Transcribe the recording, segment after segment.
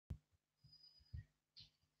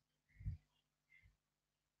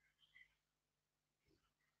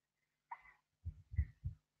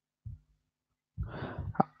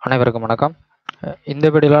அனைவருக்கும் வணக்கம். இந்த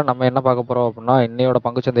வீடியோல நம்ம என்ன பார்க்க போறோம் அப்படின்னா, இன்னையோட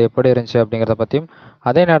பங்குச்சந்தை எப்படி இருந்துச்சு அப்படிங்கிறத பத்தியும்,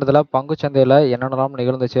 அதே நேரத்துல பங்குச்சந்தையில என்னென்னலாம்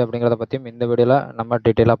நிகழ்ந்துச்சு அப்படிங்கிறத பத்தியும் இந்த வீடியோல நம்ம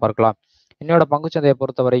டீட்டெயிலா பார்க்கலாம். இன்னையோட பங்குச்சந்தையை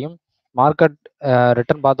பொறுத்தவரையும் மார்க்கெட்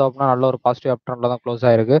ரிட்டர்ன் பார்த்தோம் அப்படின்னா நல்ல ஒரு பாசிட்டிவ் அப் ட்ரெண்ட்ல தான் க்ளோஸ்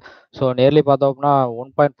ஆயிருக்கு. ஸோ நியர்லி பார்த்தோம் அப்படின்னா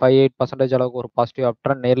 1.58% அளவுக்கு ஒரு பாசிட்டிவ் அப்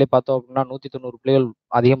ட்ரெண்ட். நியர்லி பார்த்தோம் அப்படின்னா 190 புள்ளிகள்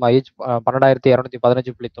அதிகமாகி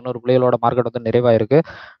 12,215 புள்ளிகளோட மார்க்கெட் வந்து நிறைவாயிருக்கு.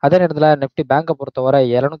 அதே நேரத்துல நிஃப்டி பேங்கை பொறுத்தவரை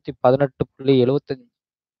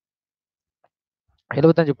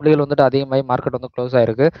 718.75 புள்ளிகள் வந்துட்டு அதிகமாகி மார்க்கெட் வந்து க்ளோஸ்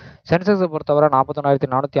ஆயிருக்கு. சென்செக்ஸை பொறுத்தவரை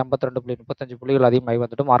 41,452.35 புள்ளிகள் அதிகமாகி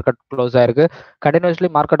வந்துட்டு மார்க்கெட் க்ளோஸ் ஆயிருக்கு. கண்டினியூஸ்லி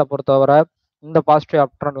மார்க்கெட்டை பொறுத்தவரை இந்த பாசிட்டிவ்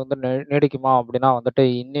அப் ட்ரெண்ட் வந்து நீடிக்குமா அப்படின்னா வந்துட்டு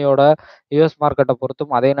இன்னையோட யூஎஸ் மார்க்கெட்டை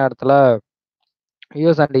பொறுத்தும், அதே நேரத்தில்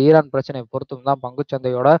யூஎஸ் அண்ட் ஈரான் பிரச்சனையை பொறுத்தும் தான்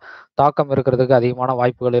பங்குச்சந்தையோட தாக்கம் இருக்கிறதுக்கு அதிகமான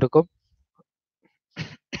வாய்ப்புகள் இருக்கும்.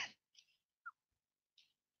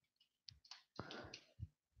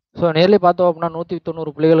 ஸோ நேர்லி பார்த்தோம் அப்படின்னா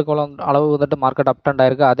 190 புள்ளிகளுக்கு அளவு வந்துட்டு மார்க்கெட் அப் ட்ரெண்ட்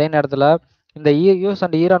ஆயிருக்கு. அதே நேரத்தில் இந்த யூஎஸ்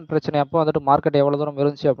அண்ட் ஈரான் பிரச்சனை அப்போ வந்துட்டு மார்க்கெட் எவ்வளோ தூரம்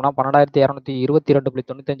இருந்துச்சு அப்படின்னா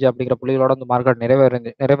 12,222.95 அப்படிங்கிற புள்ளிகளோட இந்த மார்க்கெட்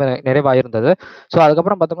நிறைவாயிருந்தது. ஸோ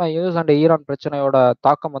அதுக்கப்புறம் பார்த்தோம்னா யூஎஸ் அண்ட் ஈரான் பிரச்சனையோட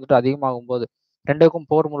தாக்கம் வந்துட்டு அதிகமாகும் போது, ரெண்டுக்கும்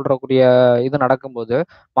போர் முல்றக்கூடிய இது நடக்கும்போது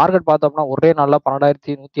மார்க்கெட் பார்த்தோம்னா ஒரே நாளில்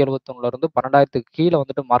 12,171 இருந்து 12,000 கீழே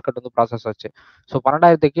வந்துட்டு மார்க்கெட் வந்து ப்ராசஸ் ஆச்சு. ஸோ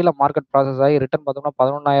 12,000 கீழே மார்க்கெட் ப்ராசஸ் ஆகி ரிட்டர்ன் பார்த்தோம்னா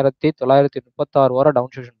 11,936 வரை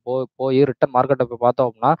டவுன் செஷன் போய் ரிட்டர்ன் மார்க்கெட்டை போய் பார்த்தோம்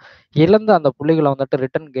அப்படின்னா இழந்த அந்த புள்ளிகளை வந்துட்டு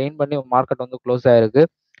ரிட்டர்ன் கெயின் பண்ணி மார்க்கெட் வந்து க்ளோஸ் ஆயிருக்கு.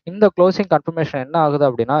 இந்த க்ளோசிங் கன்ஃபர்மேஷன் என்ன ஆகுது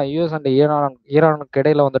அப்படின்னா யூஎஸ் அண்ட் ஈரானுக்கு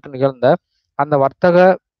இடையில வந்துட்டு நிகழ்ந்த அந்த வர்த்தக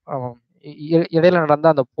இடையில நடந்த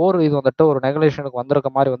அந்த போர் இது வந்துட்டு ஒரு நெகலேஷனுக்கு வந்திருக்க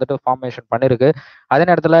மாதிரி வந்துட்டு ஃபார்மேஷன் பண்ணிருக்கு. அதே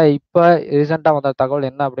நேரத்தில் இப்போ ரீசெண்டாக வந்த தகவல்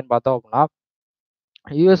என்ன அப்படின்னு பார்த்தோம் அப்படின்னா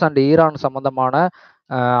யூஎஸ் அண்ட் ஈரான் சம்பந்தமான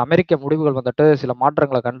அமெரிக்க முடிவுகள் வந்துட்டு சில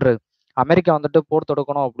மாற்றங்களை கண்டு அமெரிக்கா வந்துட்டு போர்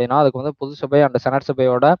தொடுக்கணும் அப்படின்னா அதுக்கு வந்து பொது சபை அண்ட் செனட்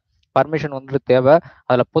சபையோட பர்மிஷன் வந்துட்டு தேவை.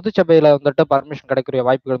 அதில் பொது சபையில் வந்துட்டு பர்மிஷன் கிடைக்கக்கூடிய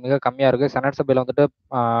வாய்ப்புகள் மிக கம்மியாக இருக்குது. செனட் சபையில் வந்துட்டு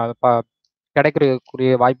கிடைக்கக்கூடிய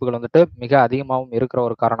வாய்ப்புகள் வந்துட்டு மிக அதிகமாகவும் இருக்கிற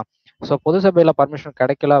ஒரு காரணம். ஸோ பொது சபையில் பர்மிஷன்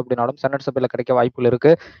கிடைக்கல அப்படின்னாலும் செனட் சபையில் கிடைக்க வாய்ப்புகள்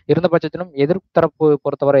இருக்கு. இருந்த பட்சத்திலும் எதிர்த்தரப்பு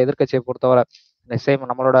பொறுத்தவரை, எதிர்கட்சியை பொறுத்தவரை சேம்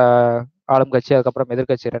நம்மளோட ஆளும் கட்சி அதுக்கப்புறம்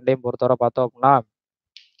எதிர்கட்சி ரெண்டையும் பொறுத்தவரை பார்த்தோம் அப்படின்னா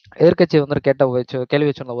எதிர்கட்சி வந்து கேள்வி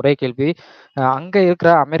வச்சிருந்த ஒரே கேள்வி, அங்க இருக்கிற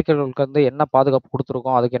அமெரிக்கர்களுக்கு வந்து என்ன பாதுகாப்பு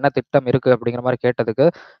கொடுத்துருக்கோம், அதுக்கு என்ன திட்டம் இருக்கு அப்படிங்கிற மாதிரி கேட்டதுக்கு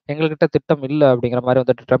எங்ககிட்ட திட்டம் இல்லை அப்படிங்கிற மாதிரி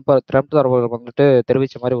வந்துட்டு ட்ரம்ப் தரப்புகள் வந்துட்டு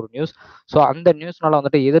தெரிவிச்ச மாதிரி ஒரு நியூஸ். ஸோ அந்த நியூஸ்னால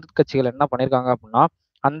வந்துட்டு எதிர்கட்சிகள் என்ன பண்ணியிருக்காங்க அப்படின்னா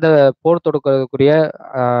அந்த போர் தொடுக்கிறதுக்குரிய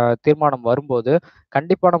தீர்மானம் வரும்போது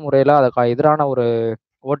கண்டிப்பான முறையில் அதுக்கு எதிரான ஒரு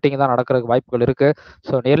ஓட்டிங் தான் நடக்கிறதுக்கு வாய்ப்புகள் இருக்கு.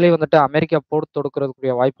 ஸோ நேர்லி வந்துட்டு அமெரிக்கா போர்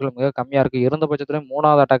தொடுக்கிறதுக்குரிய வாய்ப்புகள் மிக கம்மியா இருக்கு. இருந்த பட்சத்திலும்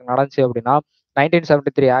 3வது அட்டாக் நடந்துச்சு அப்படின்னா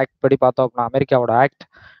 1973 ஆக்ட் படி பார்த்தோம் அப்படின்னா அமெரிக்காவோட ஆக்ட்,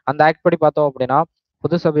 அந்த ஆக்ட் படி பார்த்தோம் அப்படின்னா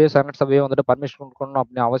பொது சபையோ செனட் சபையோ வந்துட்டு பர்மிஷன் கொடுக்கணும்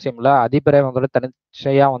அப்படின்னு அவசியம் இல்லை. அதிபரே வந்துட்டு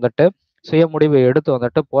தனிச்சையா வந்துட்டு சுய முடிவு எடுத்து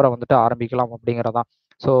வந்துட்டு போரை வந்துட்டு ஆரம்பிக்கலாம் அப்படிங்கிறதான்.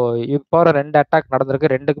 ஸோ இப்போ 2 அட்டாக்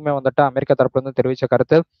நடந்திருக்கு. ரெண்டுக்குமே வந்துட்டு அமெரிக்கா தரப்புல இருந்து தெரிவிச்ச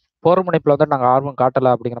கருத்து போர் முனைப்புல வந்துட்டு நாங்கள் ஆர்வம் காட்டல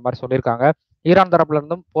அப்படிங்கிற மாதிரி சொல்லியிருக்காங்க. ஈரான் தரப்புல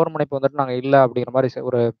இருந்தும் போர் முனைப்பு வந்துட்டு நாங்கள் இல்லை அப்படிங்கிற மாதிரி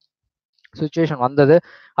ஒரு சுச்சுவேஷன் வந்தது.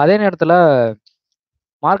 அதே நேரத்தில்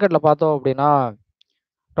மார்க்கெட்ல பார்த்தோம் அப்படின்னா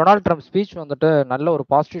டொனால்ட் ட்ரம்ப் ஸ்பீச் வந்துட்டு நல்ல ஒரு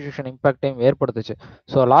பாசிட்டிவ் இம்பாக்டையும் ஏற்படுத்துச்சு.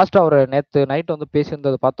 ஸோ லாஸ்ட்டாக அவர் நேற்று நைட் வந்து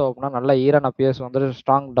பேசியிருந்தது பார்த்தோம் அப்படின்னா நல்ல ஈரான் அப்பியர்ஸ் வந்துட்டு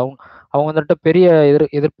ஸ்ட்ராங் டவுன். அவங்க வந்துட்டு பெரிய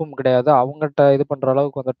எதிர்ப்பும் கிடையாது. அவங்ககிட்ட இது பண்ணுற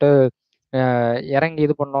அளவுக்கு வந்துட்டு இறங்கி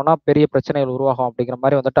இது பண்ணோன்னா பெரிய பிரச்சனைகள் உருவாகும் அப்படிங்கிற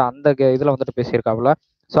மாதிரி வந்துட்டு அந்த இதில் வந்துட்டு பேசியிருக்காப்புல.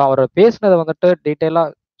 ஸோ அவர் பேசினதை வந்துட்டு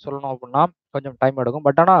டீட்டெயிலாக சொல்லணும் அப்படின்னா கொஞ்சம் டைம் எடுக்கும்.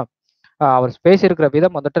 பட் ஆனால் அவர் பேசியிருக்கிற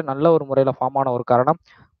விதம் வந்துட்டு நல்ல ஒரு முறையில் ஃபார்ம் ஆன ஒரு காரணம்.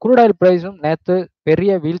 குரூட் ஆயில் பிரைஸும் நேற்று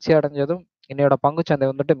பெரிய வீழ்ச்சி அடைஞ்சதும் இன்னையோட பங்குச்சந்தை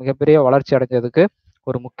வந்துட்டு மிகப்பெரிய வளர்ச்சி அடைஞ்சதுக்கு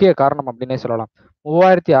ஒரு முக்கிய காரணம் அப்படின்னே சொல்லலாம்.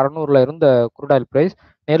 3600 இருந்த குரூட் ஆயில் பிரைஸ்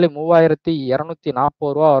நேர்லி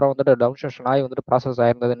 3240 ரூபா வரை வந்துட்டு டவுன் செஷன் ஆகி வந்துட்டு ப்ராசஸ்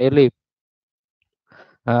ஆயிருந்தது. நேர்லி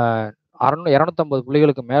 250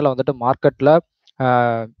 புள்ளிகளுக்கு மேலே வந்துட்டு மார்க்கெட்டில்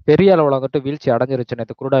பெரிய அளவில் வந்துட்டு வீழ்ச்சி அடைஞ்சிருச்சு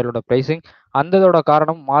நேற்று குரூட் ஆயிலோட ப்ரைஸிங். அந்த இதோட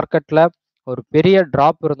காரணம் மார்க்கெட்டில் ஒரு பெரிய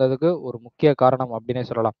டிராப் இருந்ததுக்கு ஒரு முக்கிய காரணம் அப்படின்னே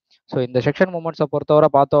சொல்லலாம். ஸோ இந்த செக்ஷன் மூமெண்ட்ஸை பொறுத்தவரை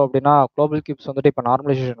பார்த்தோம் அப்படின்னா குளோபல் கிப்ஸ் வந்துட்டு இப்போ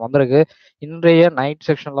நார்மலைசேஷன் வந்திருக்கு. இன்றைய நைட்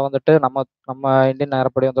செக்ஷனில் வந்துட்டு நம்ம இந்தியன்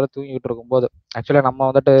நேரப்படி வந்துட்டு தூங்கிட்டு இருக்கும்போது ஆக்சுவலாக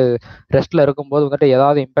நம்ம வந்துட்டு ரெஸ்ட்டில் இருக்கும்போது வந்துட்டு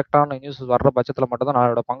ஏதாவது இம்பாக்டான நியூஸ் வர்ற பட்சத்தில் மட்டும்தான்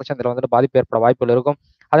நம்மளோட பங்குச்சந்தையில் வந்துட்டு பாதிப்பு ஏற்பட வாய்ப்புகள் இருக்கும்.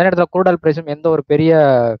 அதே நேரத்தில் குரூட் ஆயில் ப்ரைஸும் எந்த ஒரு பெரிய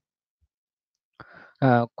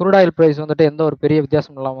குரூட் ஆயில் ப்ரைஸ் வந்துட்டு எந்த ஒரு பெரிய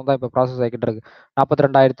வித்தியாசம் இல்லாமல் தான் இப்போ ப்ராசஸ் ஆகிட்டு இருக்கு.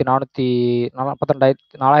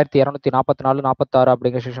 4,244 46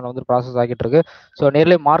 அப்படிங்கிற செஷன் வந்து ப்ராசஸ் ஆகிட்டு இருக்கு. ஸோ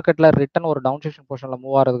நேர்லி மார்க்கெட்டில் ரிட்டன் ஒரு டவுன் செஷன் போர்ஷனில்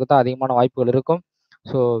மூவ் ஆகிறதுக்கு தான் அதிகமான வாய்ப்புகள் இருக்கும்.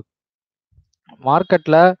 ஸோ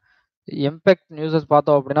மார்க்கெட்டில் இம்பேக்ட் நியூஸஸ்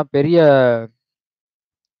பார்த்தோம் அப்படின்னா பெரிய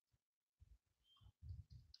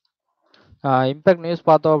இம்பேக்ட் நியூஸ்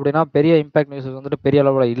பார்த்தோம் அப்படின்னா பெரிய இம்பேக்ட் நியூஸ் வந்துட்டு பெரிய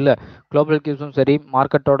அளவில் இல்லை. குளோபல் கியூஸும் சரி,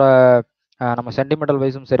 மார்க்கெட்டோட நம்ம சென்டிமெண்டல்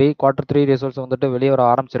வைஸும் சரி, Q3 ரிசல்ட்ஸ் வந்துட்டு வெளியே வர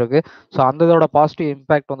ஆரம்பிச்சிருக்கு. ஸோ அந்த இதோட பாசிட்டிவ்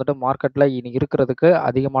இம்பாக்ட் வந்துட்டு மார்க்கெட்டில் இனி இருக்கிறதுக்கு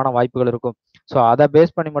அதிகமான வாய்ப்புகள் இருக்கும். ஸோ அதை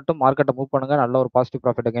பேஸ் பண்ணி மட்டும் மார்க்கெட்டை மூவ் பண்ணுங்க, நல்ல ஒரு பாசிட்டிவ்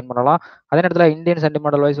ப்ராஃபிட்டை கெயின் பண்ணலாம். அதே நேரத்தில் இந்தியன்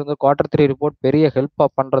சென்டிமெண்டல் வைஸ் வந்து Q3 ரிப்போர்ட் பெரிய ஹெல்ப்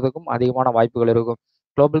பண்ணுறதுக்கும் அதிகமான வாய்ப்புகள் இருக்கும்.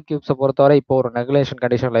 குளோபல் கியூப்ஸை பொறுத்தவரை இப்போ ஒரு நெகுலேஷன்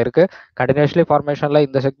கண்டிஷனில் இருக்கு. கண்டினியூஸ்லி ஃபார்மேஷனில்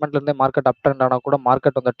இந்த செக்மெண்ட்லேருந்தே மார்க்கெட் அப் ட்ரெண்ட் ஆனால் கூட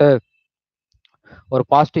மார்க்கெட் வந்துட்டு ஒரு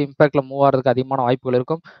பாசிட்டிவ் இம்பாக்ட்ல மூவ் ஆகிறதுக்கு அதிகமான வாய்ப்புகள்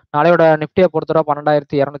இருக்கும். நாளையோட நிஃப்டியை பொறுத்தவரை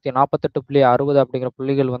 12,248.60 அப்படிங்கிற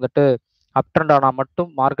புள்ளிகள் வந்துட்டு அப் ட்ரெண்ட் ஆனால் மட்டும்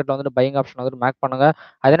மார்க்கெட்டில் வந்துட்டு பையிங் ஆப்ஷன் வந்துட்டு மேக் பண்ணுங்க.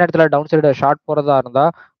 அதே நேரத்தில் டவுன் சைடு ஷார்ட் போகிறதா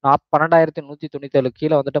இருந்தால் 12,197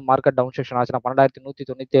 கீழே வந்துட்டு மார்க்கெட் டவுன் செக்ஷன் ஆச்சுன்னா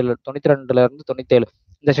 12,197 92லேருந்து 97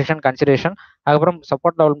 இந்த செக்ஷன் கன்சிடரேஷன். அதுக்கப்புறம்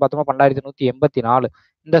சப்போர்ட் லெவல் பார்த்தோம்னா 12,184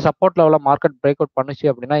 இந்த சப்போர்ட் லெவலில் மார்க்கெட் பிரேக் அவுட் பண்ணுச்சு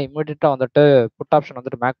அப்படின்னா இமீடியட்டாக வந்துட்டு புட் ஆப்ஷன்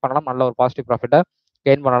வந்துட்டு மேக் பண்ணலாம், நல்ல ஒரு பாசிட்டிவ் ப்ராஃபிட்டை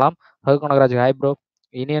கெயின் பண்ணலாம். ரகுநாகராஜ் hi bro.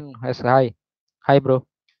 Iniyan yes hi bro.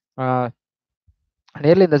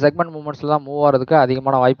 நேரில் இந்த செக்மெண்ட் மூவ்மெண்ட்ஸில் தான் மூவ் ஆகிறதுக்கு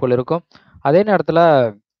அதிகமான வாய்ப்புகள் இருக்கும். அதே நேரத்தில்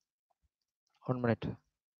 1 மினிட்.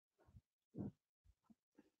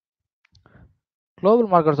 குளோபல்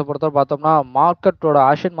மார்க்கெட்ஸை பொறுத்தவரை பார்த்தோம்னா மார்க்கெட்டோட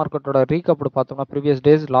ஆசியன் மார்க்கெட்டோட ரீகப்டு பார்த்தோம்னா ப்ரீவியஸ்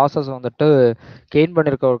டேஸ் லாஸஸ் வந்துட்டு கெயின்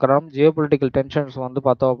பண்ணியிருக்க ஒரு காரணம் ஜியோபொலிட்டிக்கல் டென்ஷன்ஸ் வந்து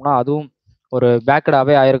பார்த்தோம்னா அதுவும் ஒரு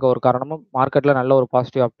பேக்கடாகவே ஆயிருக்க ஒரு காரணமும் மார்க்கெட்டில் நல்ல ஒரு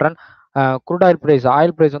பாசிட்டிவ் அப்ட்ரன். குரூட் ஆயில் ப்ரைஸ்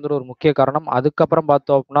வந்துட்டு ஒரு முக்கிய காரணம். அதுக்கப்புறம்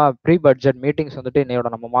பார்த்தோம் அப்படின்னா ப்ரீ பட்ஜெட் மீட்டிங்ஸ் வந்துட்டு இன்னையோட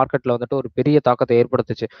நம்ம மார்க்கெட்டில் வந்துட்டு ஒரு பெரிய தாக்கத்தை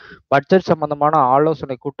ஏற்படுத்துச்சு. பட்ஜெட் சம்பந்தமான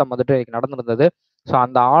ஆலோசனை கூட்டம் வந்துட்டு இன்னைக்கு நடந்திருந்தது. ஸோ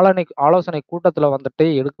அந்த ஆலோசனை கூட்டத்தில் வந்துட்டு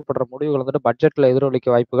எடுக்கப்படுற முடிவுகள் வந்துட்டு பட்ஜெட்டில்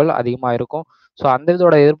எதிரொலிக்க வாய்ப்புகள் அதிகமாக இருக்கும். ஸோ அந்த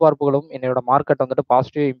இதோட எதிர்பார்ப்புகளும் என்னோட மார்க்கெட் வந்துட்டு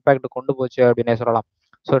பாசிட்டிவ் இம்பாக்ட் கொண்டு போச்சு அப்படின்னே சொல்லலாம்.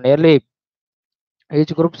 ஸோ நியர்லி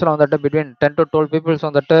ஈச் குரூப்ஸில் வந்துட்டு பிட்வீன் 10 to 12 பீப்புள்ஸ்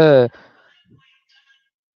வந்துட்டு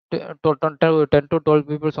 10 to 12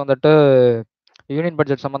 பீப்புள்ஸ் வந்துட்டு யூனியன்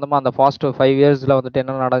பட்ஜெட் சம்மந்தமாக அந்த ஃபாஸ்ட் 5 இயர்ஸில் வந்துட்டு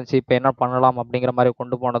என்ன நடந்துச்சு, இப்போ என்ன பண்ணலாம் அப்படிங்கிற மாதிரி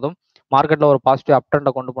கொண்டு போனதும் மார்க்கெட்டில் ஒரு பாசிட்டிவ் அப்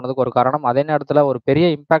ட்ரெண்டை கொண்டு போனதுக்கு ஒரு காரணம். அதே நேரத்தில் ஒரு பெரிய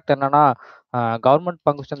இம்பாக்ட் என்னன்னா கவர்மெண்ட்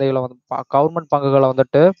பங்கு சந்தைகளை வந்து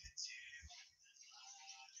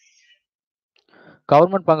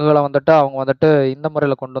கவர்மெண்ட் பங்குகளை வந்துட்டு அவங்க வந்துட்டு இந்த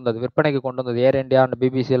முறையில் கொண்டு வந்தது, விற்பனைக்கு கொண்டு வந்தது. ஏர் இந்தியா அண்ட்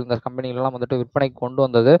பிபிசிஎல் இந்த கம்பெனிகள்லாம் வந்துட்டு விற்பனைக்கு கொண்டு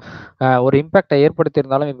வந்தது ஒரு இம்பாக்டை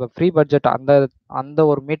ஏற்படுத்தியிருந்தாலும் இப்போ ஃப்ரீ பட்ஜெட் அந்த அந்த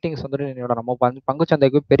ஒரு மீட்டிங்ஸ் வந்துட்டு என்னோட நம்ம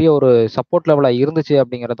பங்குச்சந்தைக்கு பெரிய ஒரு சப்போர்ட் லெவலாக இருந்துச்சு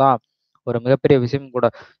அப்படிங்கிறது தான் ஒரு மிகப்பெரிய விஷயம் கூட.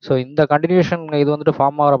 ஸோ இந்த கண்டினியூஷன் இது வந்துட்டு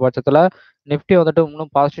ஃபார்ம் ஆகிற பட்சத்தில் நிஃப்டி வந்துட்டு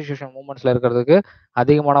இன்னும் பாசிட்டிவ் மூவ்மெண்ட்ஸில் இருக்கிறதுக்கு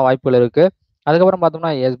அதிகமான வாய்ப்புகள் இருக்குது. அதுக்கப்புறம்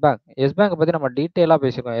பார்த்தோம்னா எஸ் பேங்க் பற்றி நம்ம டீட்டெயிலாக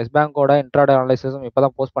பேசியிருக்கோம். எஸ் பேங்கோட இன்ட்ராடே அனலைசிஸும் இப்போ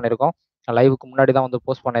தான் போஸ்ட் பண்ணியிருக்கோம். லைவுக்கு முன்னாடி தான் வந்து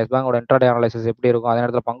போஸ்ட் பண்ணேன் எஸ் பேங்கோட இன்ட்ராடே அனலைசிஸ் எப்படி இருக்கும், அதே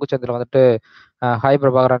நேரத்தில் பங்குச்சந்தையில் வந்துட்டு ஹாய்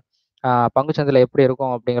பிரபாகரன் பங்குச்சந்தையில் எப்படி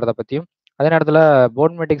இருக்கும் அப்படிங்கிறத பற்றியும், அதே நேரத்தில்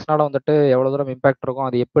போர்ட் மீட்டிங்ஸ்னால வந்துட்டு எவ்வளோ தூரம் இம்பாக்ட் இருக்கும்,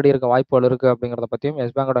 அது எப்படி இருக்க வாய்ப்புகள் இருக்குது அப்படிங்கிறத பற்றியும்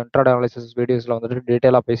எஸ் பேங்கோட இன்ட்ராடே அனலைசிஸ் வீடியோஸில் வந்துட்டு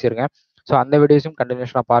டீட்டெயிலாக பேசியிருக்கேன். ஸோ அந்த வீடியோஸும்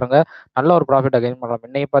கண்டினியூஷனாக பாருங்கள், நல்ல ஒரு ப்ராஃபிட்டை கெயின் பண்ணலாம்.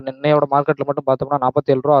 இன்னையோட மார்க்கெட்டில் மட்டும் பார்த்தோம்னா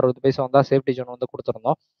 47 ரூபா 60 பைசா வந்தால் சேஃப்டி ஜோன் வந்து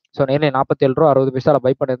கொடுத்துருந்தோம். ஸோ நியர்லி 47 ரூபா 60 பைசாவில்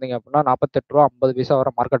பை பண்ணியிருந்தீங்க அப்படின்னா 48 ரூபா 50 பைசா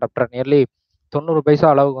வர மார்க்கெட் அப்ட்ரன் நியர்லி 90 பைசா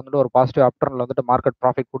அளவுக்கு வந்துட்டு ஒரு பாசிட்டிவ் அப்ட்ரன்ல வந்துட்டு மார்க்கெட்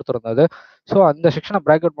ப்ராஃபிட் கொடுத்துருந்தது. ஸோ அந்த செக்ஷனை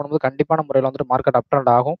பிரேக் அவுட் பண்ணும்போது கண்டிப்பான முறையில் வந்துட்டு மார்க்கெட் அப்ட்ரண்ட்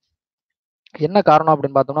ஆகும். என்ன காரணம்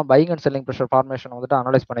அப்படின்னு பார்த்தோம்னா buying and selling pressure formation வந்துட்டு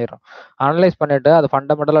அனலைஸ் பண்ணிட்டு அது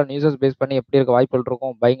ஃபண்டமெண்டலாக நியூஸஸ் பேஸ் பண்ணி எப்படி இருக்க வாய்ப்புகள்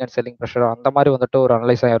இருக்கும், பையிங் அண்ட் செல்லிங் ப்ரெஷர் அந்த மாதிரி வந்துட்டு ஒரு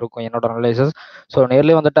அனலைஸாக இருக்கும் என்னோட அனலைசஸ். ஸோ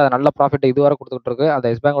நேர்லயே வந்துட்டு அது நல்ல ப்ராஃபிட் இதுவரை கொடுத்துட்டு இருக்கு. அந்த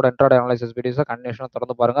எஸ் பேங்கோட இன்ட்ராடே அனலைசிஸ் வீடியோஸை கண்டினியூஷனாக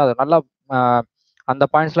திறந்து பாருங்க. அது நல்லா அந்த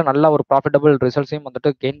பாயிண்ட்ஸ்ல நல்ல ஒரு ப்ராஃபிட்டபிள் ரிசல்ட்ஸையும்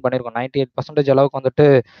வந்துட்டு கெயின் பண்ணியிருக்கோம். 98% அளவுக்கு வந்துட்டு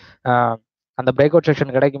அந்த பிரேக் அவுட்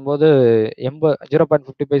செக்ஷன் கிடைக்கும் போது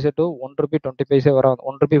 0.50 பைசா டு ₹1.20 வர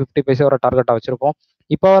 ₹1.50 வர டார்கெட்டாக வச்சிருப்போம்.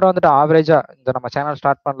 இப்போ வர வந்துட்டு ஆவரேஜா இந்த நம்ம சேனல்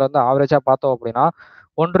ஸ்டார்ட் பண்ணல இருந்து ஆவரேஜா பார்த்தோம் அப்படின்னா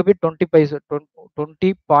 ₹1.20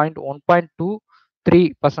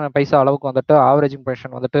 20.123% அளவுக்கு வந்துட்டு ஆவரேஜிங்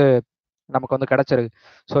பொசிஷன் வந்துட்டு நமக்கு வந்து கிடைச்சிருக்கு.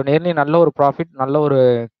 ஸோ நேர்லி நல்ல ஒரு ப்ராஃபிட், நல்ல ஒரு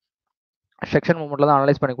செக்ஷன் மூமெண்ட்ல தான்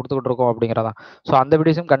அனலைஸ் பண்ணி கொடுத்துக்கிட்டு இருக்கோம் அப்படிங்கிறதான். ஸோ அந்த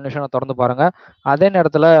வீடியோஸும் கண்டினியூஷனாக திறந்து பாருங்க. அதே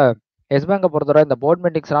நேரத்தில் எஸ் பேங்கை பொறுத்தவரை இந்த போர்ட்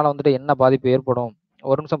மீட்டிங்ஸ்னால வந்துட்டு என்ன பாதிப்பு ஏற்படும்,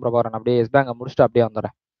 ஒரு நிமிஷம் பிரபாகரன் அப்படியே எஸ் பேங்கை முடிச்சுட்டு அப்படியே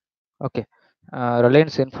வந்துடுறேன். Okay,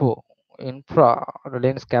 Reliance infra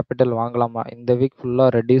Reliance capital வாங்கலாமா? இந்த வீக் ஃபுல்லாக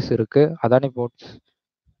ரெடியூஸ் இருக்கு. Adani ports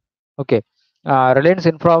okay. ரிலையன்ஸ்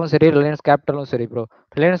இன்ஃப்ராவும் சரி, ரிலையன்ஸ் கேபிட்டலும் சரி ப்ரோ.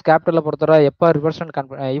 ரிலையன்ஸ் கேபிட்டலை பொறுத்தவரை எப்போ ரிவர்ஸ் அண்ட்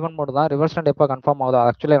ஈவன் மோடு தான், ரிவர்ஸ் அண்ட் எப்போ கன்ஃபார்ம் ஆகுது.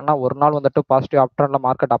 ஆக்சுவலி என்னன்னா ஒரு நாள் வந்துட்டு பாசிட்டிவ் அப்ட்ரெண்ட்ல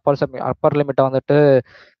மார்க்கெட் அப்பர் லிமிட்டை வந்துட்டு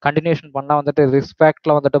கண்டினியூஷன் பண்ணால் வந்துட்டு ரிஸ்க்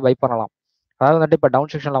ஃபேக்ட்ல வந்துட்டு பை பண்ணலாம். அதாவது வந்துட்டு இப்போ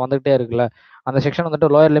டவுன் செக்ஷனில் வந்துகிட்டே இருக்குல்ல, அந்த செக்ஷன் வந்துட்டு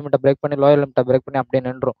லோயர் லிமிட்டை பிரேக் பண்ணி அப்படியே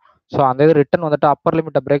நின்றும். ஸோ அந்த இது ரிட்டன் வந்துட்டு அப்பர்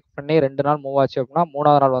லிமிட்டை பிரேக் பண்ணி 2 நாள் மூவ் ஆச்சு அப்படின்னா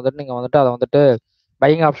 3வது நாள் வந்துட்டு நீங்கள் வந்துட்டு அதை வந்துட்டு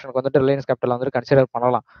பையிங் ஆப்ஷனுக்கு வந்துட்டு ரிலையன்ஸ் கேபிட்டல் வந்துட்டு கன்சிடர்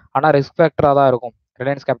பண்ணலாம். ஆனால் ரிஸ்க் ஃபேக்டராக தான் இருக்கும்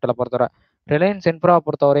ரிலையன்ஸ் கேபிட்டலை பொறுத்தவரை. ரிலையன்ஸ் இன்ஃப்ரா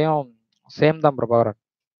பொறுத்தவரையும் சேம் தான் Prabhakaran.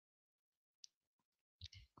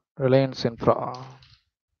 Reliance infra.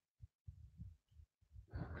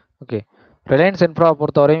 Okay. Reliance இன்ஃப்ராவை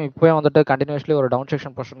பொறுத்தவரையும் இப்போயும் வந்துட்டு கண்டினியூஸ்லி ஒரு டவுன்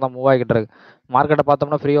செக்ஷன் பொசிஷன் தான் மூவ் ஆகிட்டு இருக்கு. மார்க்கெட்டை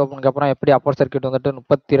பார்த்தோம்னா ஃப்ரீ ஓப்பனுக்கு அப்புறம் எப்படி அப்பர் சர்க்கியூட் வந்துட்டு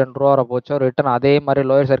 ₹32 வரை போச்சோ, ரிட்டர்ன் அதே மாதிரி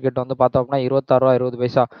லோயர் சர்க்கியூட் வந்து பார்த்தோம் அப்படின்னா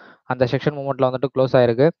 ₹26.20 அந்த செக்ஷன் மூமெண்ட்ல வந்துட்டு க்ளோஸ்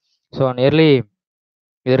ஆயிருக்கு. ஸோ நியர்லி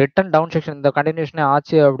இது ரிட்டர்ன் டவுன் செக்ஷன் இந்த கண்டினியூஷனே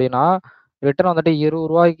ஆச்சு அப்படின்னா ரிட்டர்ன் வந்துட்டு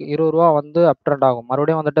 ₹20 வந்து அப் ட்ரெண்ட் ஆகும்.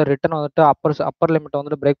 மறுபடியும் வந்துட்டு ரிட்டர்ன் வந்துட்டு அப்பர் லிமிட்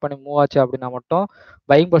வந்துட்டு பிரேக் பண்ணி மூவ் ஆச்சு அப்படின்னா மட்டும்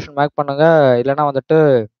பையிங் பொசிஷன் மேக் பண்ணுங்க. இல்லைன்னா வந்துட்டு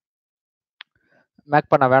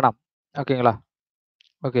மேக் பண்ண வேணாம். ஓகேங்களா?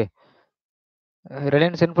 ஓகே.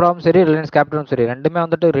 ரிலையன்ஸ் இன்ஃப்ராவும் சரி, ரிலையன்ஸ் கேபிட்டலும் சரி, ரெண்டுமே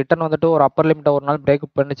வந்துட்டு ரிட்டர்ன் வந்துட்டு ஒரு அப்பர் லிமிட்டை ஒரு நாள் பிரேக்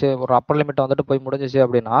பண்ணுச்சு, ஒரு அப்பர் லிமிட்டை வந்துட்டு போய் முடிஞ்சிச்சு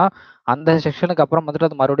அப்படின்னா அந்த செக்ஷனுக்கு அப்புறம் வந்துட்டு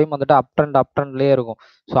அது மறுபடியும் வந்துட்டு அப் ட்ரெண்ட்லேயே இருக்கும்.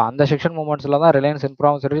 ஸோ அந்த செக்ஷன் மூமெண்ட்ஸில் தான் ரிலையன்ஸ்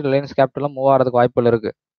இன்ஃப்ராவும் சரி, ரிலையன்ஸ் கேபிட்டலும் மூவ் ஆகிறதுக்கு வாய்ப்புகள்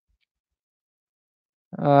இருக்கு.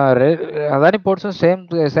 அதானி போர்ட்ஸும்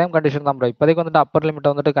சேம் கண்டிஷன் தான் ப்ரோ. இப்போதைக்கு வந்துட்டு அப்பர் லிமிட்டை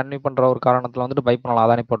வந்துட்டு கன்டினியூ பண்ணுற ஒரு காரணத்தில் வந்துட்டு பை பண்ணலாம்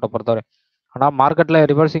அதானி போர்ட்டை பொறுத்தவரை. ஆனால் மார்க்கெட்டில்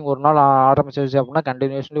ரிவர்சிங் ஒரு நாள் ஆரம்பிச்சிருச்சு அப்படின்னா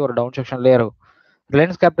கண்டினியூஸ்லி ஒரு டவுன் செக்ஷன்லேயே இருக்கும்.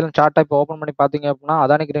 ரிலையன்ஸ் கேபிட்டல் சார்ட்டை இப்போ ஓப்பன் பண்ணி பார்த்தீங்க அப்படின்னா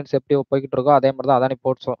அதானி கிரீன்ஸ் எப்படி போய்கிட்டு இருக்கோ அதே மாதிரி தான் அதானி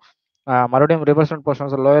போர்ட்ஸும் மறுபடியும் ரிவர்ஸ்மெண்ட்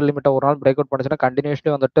பொசிஷன்ஸ் லோயர் லிமிட்டை ஒரு நாள் பிரேக் அவுட் பண்ணிச்சுன்னா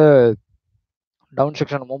கண்டினியூஸ்லி வந்துட்டு டவுன்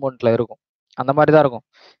செக்ஷன் மூவ்மெண்ட்ல இருக்கும். அந்த மாதிரி தான் இருக்கும்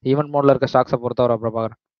ஈவென்ட் மோட்ல இருக்க ஸ்டாக்ஸை பொறுத்தவரை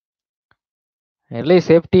பிரபாகர். இல்லை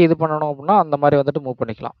சேஃப்டி இது பண்ணணும் அப்படின்னா அந்த மாதிரி வந்துட்டு மூவ்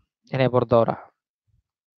பண்ணிக்கலாம் என்னைய பொறுத்தவரை.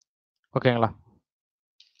 ஓகேங்களா?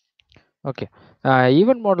 ஓகே.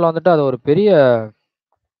 ஈவென்ட் மோட்ல வந்துட்டு அது ஒரு பெரிய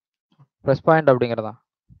ப்ளஸ் பாயிண்ட் அப்படிங்கிறதா.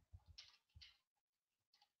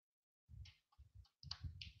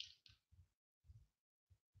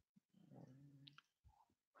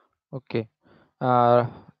 Okay.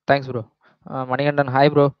 Thanks bro. Manikandan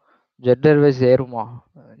hi bro. Jet Airways ஏறுமா?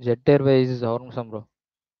 ஜெட் ஏர்வேஸ் ஒரு நிமிஷம் bro.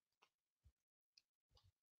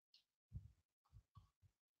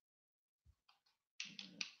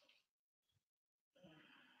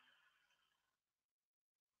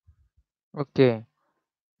 Okay.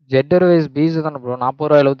 Jet Airways piece தானே ப்ரோ?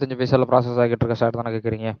 ₹40.75 ப்ராசஸ் ஆகிட்டு இருக்க சார் தானே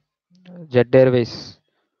கேட்குறீங்க? ஜெட் ஏர்வேஸ்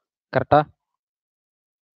கரெக்டா?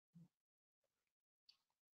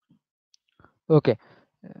 Okay.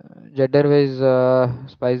 Jet Airways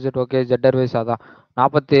spice jet okay. Jet Airways அதான்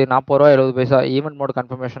 ₹40.70 ஈவென்ட் மோட்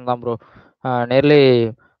கன்ஃபர்மேஷன் தான் ப்ரோ. நேர்லி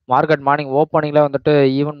மார்க்கெட் மார்னிங் ஓப்பனிங்கில் வந்துட்டு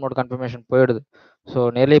ஈவென்ட் மோட் கன்ஃபர்மேஷன் போயிடுது. ஸோ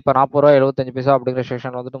நேர்லி இப்போ ₹40.75 அப்படிங்கிற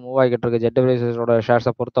செக்ஷன் வந்துட்டு மூவ் ஆகிட்டு இருக்கு ஜெட் ஏர்வேஸோட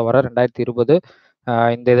ஷேர்ஸை பொறுத்தவரை 2020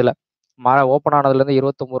 இந்த இதில் ஓப்பன் ஆனதுலேருந்து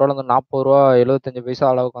 ₹29 ₹40.75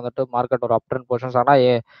 அளவுக்கு வந்துட்டு மார்க்கெட் ஒரு அப் ட்ரெண்ட் பொசிஷன்ஸ். ஆனால்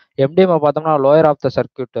எம்டிஎம் பார்த்தோம்னா லோயர் ஆஃப் த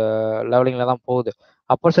சர்க்கியூட் லெவலிங்கில் தான் போகுது.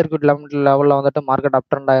 அப்பர் சர்க்கியூட் லெவலில் வந்துட்டு மார்க்கெட் அப்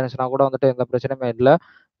ட்ரெண்ட் ஆயிருந்துச்சுன்னா கூட வந்துட்டு எந்த பிரச்சனையுமே இல்லை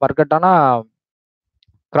மார்க்கெட். ஆனால்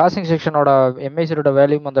கிராசிங் செக்ஷனோட எம்ஐசியோட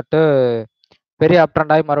வேல்யூம் வந்துட்டு பெரிய அப்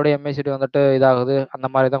ட்ரெண்ட் ஆகி மறுபடியும் எம்ஐசிடி வந்துட்டு இதாகுது அந்த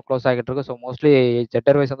மாதிரி தான் க்ளோஸ் ஆகிட்டு இருக்கு. ஸோ மோஸ்ட்லி ஜெட்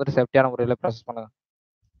ஏர்வேஸ் வந்துட்டு சேஃப்டியான முறையில் ப்ராசஸ் பண்ணுங்க.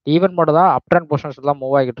 ஈவென்ட் மட்டும் தான் அப் ட்ரெண்ட் பொசிஷன்ஸ் தான்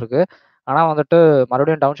மூவ் ஆகிட்டு இருக்கு. ஆனால் வந்துட்டு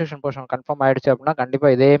மறுபடியும் டவுன் செக்ஷன் பொசிஷன் கன்ஃபார்ம் ஆயிடுச்சு அப்படின்னா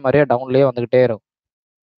கண்டிப்பாக இதே மாதிரியே டவுன்லேயே வந்துகிட்டே இருக்கும்.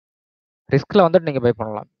 ரிஸ்கில் வந்துட்டு நீங்கள் பை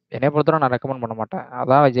பண்ணலாம். என்னை பொறுத்தவரை நான் ரெக்கமெண்ட் பண்ண மாட்டேன்.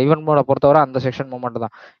 அதான் ஈவென்ட் மோட பொறுத்தவரை அந்த செக்ஷன் மூமெண்ட்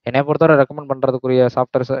தான் என்னை பொறுத்தவரை ரெக்கமெண்ட் பண்ணுறதுக்குரிய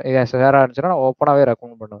சாஃப்ட்வேர்ஸ் ஷேராக இருந்துச்சுன்னா நான் ஓப்பனாகவே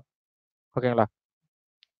ரெக்கமெண்ட் பண்ணுவேன். ஓகேங்களா?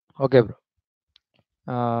 Okay bro.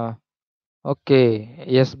 Okay.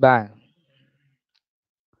 S bank.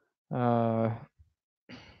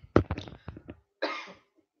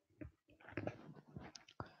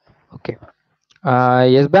 Okay.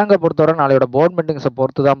 S பேங்கை பொறுத்தவரை நாளையோட போர்ட் மீட்டிங்ஸை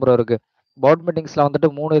பொறுத்து தான் ப்ரோ இருக்குது. போர்ட் மீட்டிங்ஸில் வந்துட்டு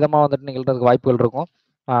 3 விதமாக வந்துட்டு நிகழ்கிறதுக்கு வாய்ப்புகள் இருக்கும்.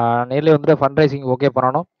 நேர்லி வந்துட்டு ஃபண்ட் ரைசிங் ஓகே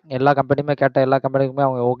பண்ணணும். எல்லா கம்பெனியுமே எல்லா கம்பெனிக்குமே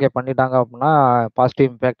அவங்க ஓகே பண்ணிட்டாங்க அப்படின்னா பாசிட்டிவ்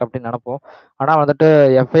இம்பேக்ட் அப்படின்னு நினைப்போம். ஆனால் வந்துட்டு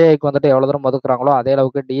எஃப்ஐஐக்கு வந்துட்டு எவ்வளோ தூரம் ஒதுக்குறாங்களோ அதே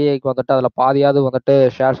அளவுக்கு டிஐக்கு வந்துட்டு அதில் பாதியாவது வந்துட்டு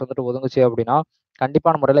ஷேர்ஸ் வந்துட்டு ஒதுங்குச்சு அப்படின்னா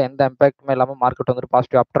கண்டிப்பான முறையில் எந்த இம்பாக்ட்டுமே இல்லாமல் மார்க்கெட் வந்துட்டு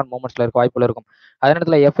பாசிட்டிவ் அப் ட்ரெண்ட் மூமெண்ட்ஸில் இருக்க வாய்ப்புகள் இருக்கும். அதே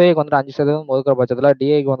நேரத்தில் எஃப்ஐக்கு வந்துட்டு 5% ஒதுக்குற பட்சத்தில்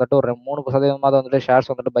டிஐக்கு வந்துட்டு ஒரு 3% வந்துட்டு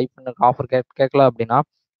ஷேர்ஸ் வந்துட்டு பை பண்ண ஆஃபர் கேட்கல அப்படின்னா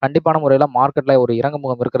கண்டிப்பான முறையில் மார்க்கெட்டில் ஒரு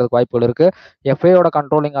இறங்குமுகம் இருக்கிறதுக்கு வாய்ப்புகள் இருக்கு. எஃப்ஐயோட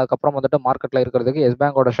கண்ட்ரோலிங் அதுக்கப்புறம் வந்துட்டு மார்க்கெட்டில் இருக்கிறதுக்கு எஸ்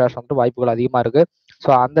பேங்கோட ஷேர்ஸ் வந்துட்டு வாய்ப்புகள் அதிகமாக இருக்கு. ஸோ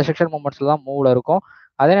அந்த செக்ஷன் மூமெண்ட்ஸில் தான் மூவ்ல இருக்கும்.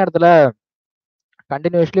 அதே நேரத்தில்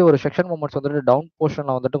கண்டினியூஸ்லி ஒரு செக்ஷன் மூமெண்ட்ஸ் வந்துட்டு டவுன்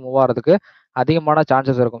போர்ஷனில் வந்துட்டு மூவ் ஆகிறதுக்கு அதிகமான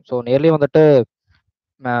சான்சஸ் இருக்கும். ஸோ நியர்லி வந்துட்டு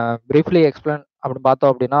பிரீஃப்லி எக்ஸ்பிளைன் அப்படின்னு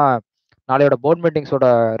பார்த்தோம் அப்படின்னா நாளையோட போர்ட் மீட்டிங்ஸோட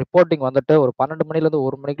ரிப்போர்ட்டிங் வந்துட்டு ஒரு 12 மணிலேருந்து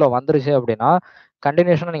 1 மணிக்குள்ள வந்துருச்சு அப்படின்னா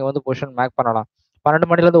கண்டினியூஷனாக நீங்கள் வந்து பொசிஷன் மேக் பண்ணலாம். 12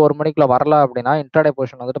 மணிலேருந்து 1 மணிக்குள்ள வரல அப்படின்னா இன்ட்ராடே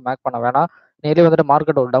பொசிஷன் வந்துட்டு மேக் பண்ண வேணாம். நேர்லி வந்துட்டு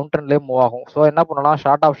மார்க்கெட் ஒரு டவுன் ட்ரெண்ட்லேயே மூவ் ஆகும். ஸோ என்ன பண்ணலாம்,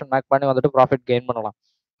 ஷார்ட் ஆப்ஷன் மேக் பண்ணி வந்துட்டு ப்ராஃபிட் கெயின் பண்ணலாம்.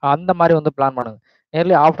 அந்த மாதிரி வந்து பிளான் பண்ணுங்க.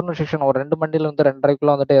 நேர்லி ஆஃப்டர்நூன் செக்ஷன் ஒரு 2 மணிலேருந்து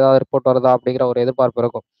 2:30க்குள்ள வந்துட்டு ஏதாவது ரிப்போர்ட் வருதா அப்படிங்கிற ஒரு எதிர்பார்ப்பு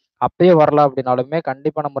இருக்கும். அப்பயே வரல அப்படின்னாலுமே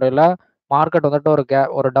கண்டிப்பான முறையில் மார்க்கெட் வந்துட்டு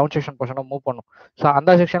ஒரு டவுன் செக்ஷன் பொசிஷனை மூவ் பண்ணும். ஸோ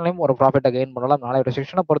அந்த செக்ஷன்லையும் ஒரு ப்ராஃபிட்டை கெயின் பண்ணலாம். நாளையோட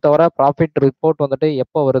செக்ஷனை பொறுத்தவரை ப்ராஃபிட் ரிப்போர்ட் வந்துட்டு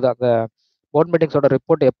எப்போ வருது, அந்த போர்ட் மீட்டிங்ஸோட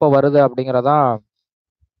ரிப்போர்ட் எப்போ வருது அப்படிங்கிறதான்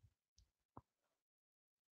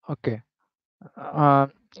ஓகே. ஆ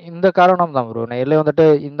இந்த காரணம் தான் ப்ரோ. நேர்லயே வந்துட்டு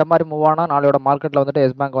இந்த மாரி மூவ் ஆனா நாளையோட மார்க்கெட்ல வந்துட்டு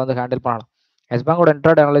எஸ் பேங்க் வந்து ஹேண்டில் பண்ணலாம். எஸ் பேங்கோட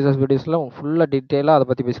இன்ட்ராடே அனலைசிஸ் வீடியோஸ்ல ஃபுல்லா டீட்டெயிலா அத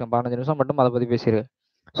பத்தி பேசியிருக்கேன். 15 நிமிஷம் மட்டும் அத பத்தி பேசியிருக்கேன்.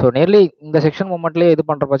 ஸோ நேர்லி இந்த செக்ஷன் மூவ்மெண்ட்லயே இது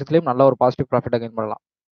பண்ற பட்சத்திலயும் நல்ல ஒரு பாசிட்டிவ் ப்ராஃபிட்ட கெயின் பண்ணலாம்.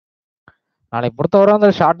 நாளைக்கு பொறுத்தவரை அந்த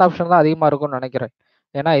ஷார்ட் ஆப்ஷன் தான் அதிகமா இருக்கும்னு நினைக்கிறேன்.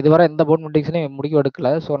 ஏன்னா இதுவரை எந்த போர்ட் மீட்டிங்ஸ்லயும் முடிவு எடுக்கல.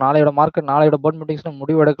 ஸோ நாளையோட போர்ட் மீட்டிங்ஸ்ல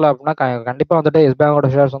முடிவு எடுக்கல அப்படின்னா கண்டிப்பா வந்துட்டு எஸ் பேங்கோட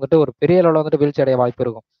ஷேர்ஸ் வந்துட்டு ஒரு பெரிய அளவுல வந்துட்டு வீழ்ச்சி அடைய வாய்ப்பு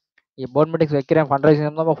இருக்கும். போர்ட் மீட்டிங்ஸ் வைக்கிறேன், ஃபண்ட்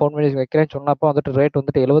ரைசிங் தான் போர்ட் மீட்டிங்ஸ் வைக்கிறேன்னு சொன்னப்போ வந்துட்டு ரேட்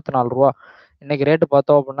வந்துட்டு ரூ. 74. இன்னைக்கு ரேட்டு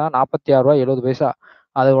பார்த்தோம் அப்படின்னா ரூ. 46.70.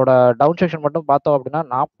 அதோட டவுன் செக்ஷன் மட்டும் பார்த்தோம் அப்படின்னா ரூ.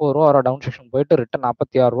 40 வர டவுன் செக்ஷன் போயிட்டு ரிட்டன் ரூ.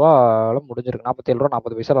 46 முடிஞ்சிருக்கு. ரூ.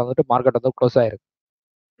 47.40 வந்துட்டு மார்க்கெட் வந்து க்ளோஸ் ஆயிருக்கு.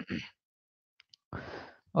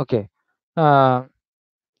 ஓகே.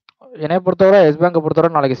 என்னை பொறுத்தவரை எஸ் பேங்கை பொறுத்தவரை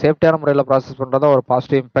நாளைக்கு சேஃப்டியான முறையில் ப்ராசஸ் பண்ணுறதா ஒரு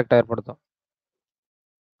பாசிட்டிவ் இம்பாக்ட் ஏற்படுத்தும்.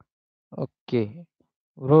 Okay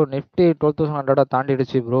bro, Nifty 12,100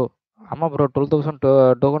 தாண்டிடுச்சு bro. ஆமாம் ப்ரோ,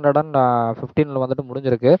 12,215 வந்துட்டு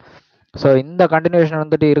முடிஞ்சிருக்கு. ஸோ இந்த கண்டினியூஷன்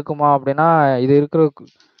வந்துட்டு இருக்குமா அப்படின்னா இது இருக்கிற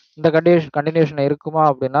இந்த கண்டினியூஷன் இருக்குமா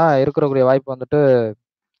அப்படின்னா இருக்கக்கூடிய வாய்ப்பு வந்துட்டு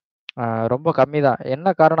ரொம்ப கம்மி தான். என்ன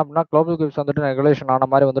காரணம் அப்படின்னா குளோபல் கிப்ஸ் வந்துட்டு ரெகுலேஷன் ஆன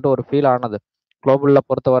மாதிரி வந்துட்டு ஒரு ஃபீல் ஆனது. குளோபலில்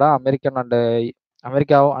பொறுத்தவரை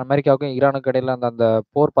அமெரிக்காவுக்கும் ஈரானுக்கு இடையில அந்த அந்த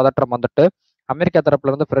போர் பதற்றம் வந்துட்டு அமெரிக்கா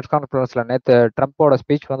தரப்புல இருந்து பிரஸ் கான்ஃபரன்ஸ்ல நேற்று ட்ரம்ப்போட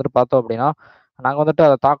ஸ்பீச் வந்துட்டு பார்த்தோம் அப்படின்னா நாங்கள் வந்துட்டு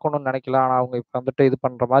அதை தாக்கணும்னு நினைக்கல, ஆனால் அவங்க இப்போ வந்துட்டு இது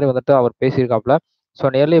பண்ணுற மாதிரி வந்துட்டு அவர் பேசியிருக்காப்புல. ஸோ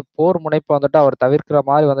நியர்லி போர் முனைப்பை வந்துட்டு அவர் தவிர்க்கிற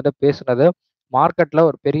மாதிரி வந்துட்டு பேசுனது மார்க்கெட்டில்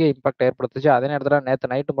ஒரு பெரிய இம்பாக்ட் ஏற்படுத்துச்சு. அதே நேரத்தில்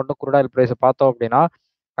நேற்று நைட்டு மட்டும் குரூட் ஆயில் ப்ரைஸை பார்த்தோம் அப்படின்னா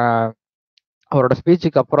அவரோட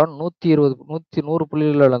ஸ்பீச்சுக்கு அப்புறம் 100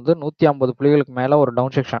 புள்ளிகளிலிருந்து 150 புள்ளிகளுக்கு மேலே ஒரு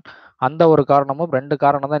டவுன் செக்ஷன். அந்த ஒரு காரணமும் 2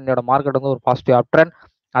 காரணம் தான் என்னோட மார்க்கெட் வந்து ஒரு பாசிட்டிவ் அப் ட்ரெண்ட்.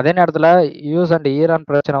 அதே நேரத்தில் யூஎஸ் அண்ட் ஈரான்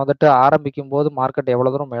பிரச்சனை வந்துட்டு ஆரம்பிக்கும் போது மார்க்கெட்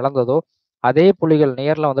எவ்வளோ தூரம் இழந்ததோ அதே புள்ளிகள்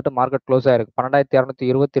நேரில் வந்துட்டு மார்க்கெட் க்ளோஸ் ஆயிருக்கு.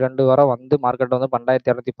 12,222 வரை வந்து மார்க்கெட் வந்து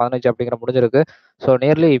 12,215 அப்படிங்கிற முடிஞ்சிருக்கு. ஸோ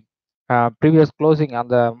நியர்லி ப்ரீவியஸ் க்ளோசிங்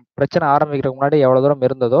அந்த பிரச்சனை ஆரம்பிக்கிறதுக்கு முன்னாடி எவ்வளோ தூரம்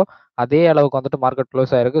இருந்ததோ அதே அளவுக்கு வந்துட்டு மார்க்கெட்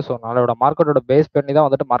க்ளோஸ் ஆயிருக்கு. ஸோ நாளோட மார்க்கெட்டோட பேஸ் பண்ணி தான்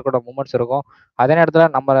வந்துட்டு மார்க்கெட்டோட மூவ்மெண்ட்ஸ் இருக்கும். அதே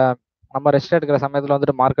நேரத்தில் நம்ம ரெஸ்ட் எடுக்கிற சமயத்தில்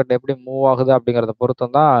வந்துட்டு மார்க்கெட் எப்படி மூவ் ஆகுது அப்படிங்கிறத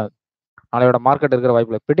பொறுத்தும் தான் நாளையோட மார்க்கெட் இருக்கிற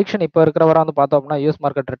வாய்ப்பு இல்லை. ப்ரிடிக்ஷன் இப்போ இருக்கிற வரை வந்து பார்த்தோம் அப்படின்னா யூஎஸ்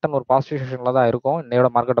மார்க்கெட் ரிட்டன் ஒரு பாசிட்டிவ் செஷனில் தான் இருக்கும். இன்னையோட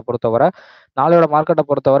மார்க்கெட்டை பொறுத்தவரை நாளையோட மார்க்கெட்டை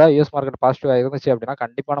பொறுத்தவரை யூஎஸ் மார்க்கெட் பாசிட்டிவாக இருந்துச்சு அப்படின்னா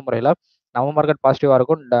கண்டிப்பான முறையில் நம்ம மார்க்கெட் பாசிட்டிவாக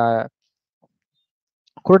இருக்கும்.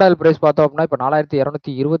 க்ரூட் ஆயில் பிரைஸ் பார்த்தோம் அப்படின்னா இப்போ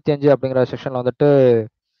 4,225 அப்படிங்கிற செஷனில் வந்துட்டு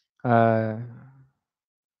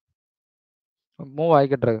மூவ்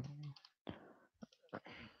ஆகிக்கிட்டு இருக்கு.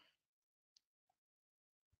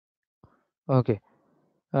 Okay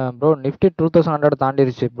bro, Nifty 2,100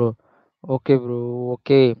 தாண்டிருச்சு bro. Okay bro,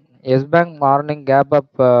 okay. S bank morning gap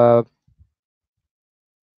up.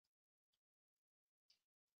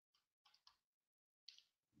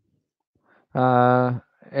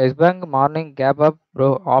 S bank morning gap up bro.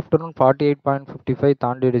 Afternoon 48.55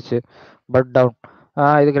 தாண்டிடுச்சு, but down.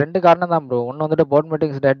 இதுக்கு 2 காரணம் தான் ப்ரோ. ஒன்று வந்துட்டு போர்ட்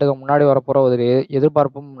மீட்டிங்ஸ் டேட்டுக்கு முன்னாடி வரப்போகிற ஒரு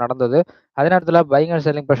எதிர்பார்ப்பும் நடந்தது. அதே நேரத்தில் பையிங் அண்ட்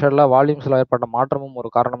செல்லிங் ப்ரெஷரில் வால்யூம்ஸில் ஏற்பட்ட மாற்றமும்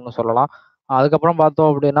ஒரு காரணம்னு சொல்லலாம். அதுக்கப்புறம்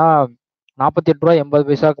பார்த்தோம் அப்படின்னா 48 ரூபா 80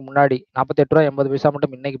 பைசாவுக்கு முன்னாடி 48 ரூபா 80 பைசா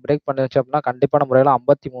மட்டும் இன்னைக்கு பிரேக் பண்ணிருச்சு அப்படின்னா கண்டிப்பான முறையில்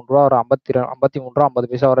 53 ரூபா ஒரு 53 ரூபா 50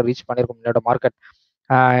 பைசா வரை ரீச் பண்ணியிருக்கும் முன்னாடி மார்க்கெட்.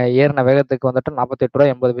 ஏறின வேகத்துக்கு வந்துட்டு 48 ரூபா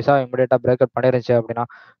 80 பைசா இமிடியேட்டா பிரேக் அவுட் பண்ணிருச்சு அப்படின்னா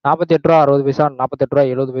 48 ரூபா 60 பைசா 48 ரூபா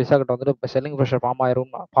 70 பைசா கிட்ட வந்துட்டு இப்போ செல்லிங் ப்ரெஷர் ஃபார்ம்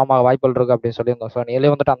ஆக வாய்ப்புகள் இருக்கு அப்படின்னு சொல்லியிருந்தோம். ஸோ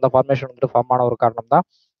நிலையே வந்துட்டு அந்த ஃபார்மேஷன் வந்துட்டு ஃபார்ம் ஆன ஒரு காரணம் தான்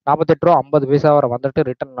 48 ரூபா 50 பைசா வரை வந்துட்டு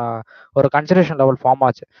ரிட்டன் ஒரு கன்சிடரேஷன் லெவல் ஃபார்ம்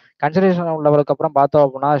ஆச்சு. கன்சிடரேஷன் லெவலுக்கு அப்புறம் பார்த்தோம்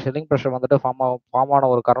அப்படின்னா செல்லிங் ப்ரெஷர் வந்துட்டு ஃபார்ம் ஆன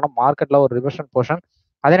ஒரு காரணம் மார்க்கெட்ல ஒரு ரிவர்ஷன் போர்ஷன்.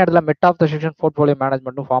 அதே நேரத்தில் mid of the section portfolio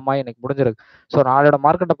மேனேஜ்மெண்ட்டும் form ஆகி இன்னைக்கு முடிஞ்சிருக்கு. ஸோ நாளோட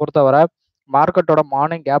மார்க்கெட்டை பொறுத்தவரை மார்க்கெட்டோட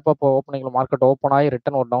morning gap up ஓப்பனிங்ல market open ஆகி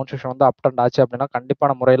ரிட்டன் ஒரு டவுன் செக்ஷன் வந்து அப் ட்ரெண்ட் ஆச்சு அப்படின்னா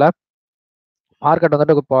கண்டிப்பான முறையில் மார்க்கெட்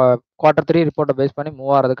வந்துட்டு இப்போ Q3 ரிப்போர்ட்டை பேஸ் பண்ணி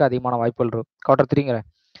மூவ் ஆகிறதுக்கு அதிகமான வாய்ப்புகள் இருக்கு. Q3ங்கிற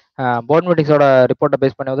போர்ட் மீட்டிங்ஸோட ரிப்போர்ட்டை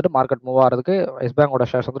பேஸ் பண்ணி வந்துட்டு மார்க்கெட் மூவ் ஆகிறதுக்கு எஸ் பேங்கோட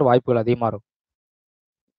ஷேர்ஸ் வந்துட்டு வாய்ப்புகள் அதிகமாக இருக்கும்.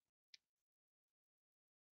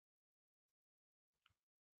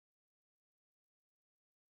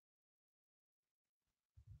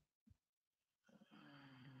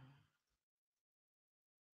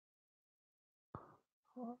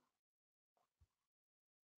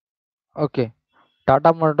 Okay, Tata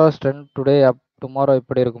Motors trend today அப் டுமாரோ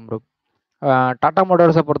இப்படி இருக்கும் ப்ரோ. டாடா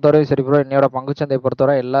மோட்டார்ஸை பொறுத்தவரை சரி ப்ரோ, என்னோட பங்குச்சந்தையை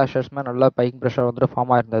பொறுத்தவரை எல்லா ஷேர்ஸுமே நல்ல பைக் ப்ரெஷர் வந்துட்டு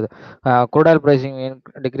form ஆயிருந்தது. Crude oil pricing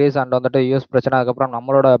degrees and வந்துட்டு யூஎஸ் பிரச்சனை, அதுக்கப்புறம்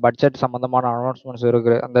நம்மளோட பட்ஜெட் சம்பந்தமான அனௌன்ஸ்மெண்ட்ஸ்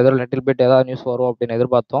இருக்குது. அந்த இதில் லிட்டில் பிட் ஏதாவது நியூஸ் வரும் அப்படின்னு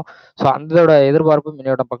எதிர்பார்த்தோம். ஸோ அந்த எதிர்பார்ப்பு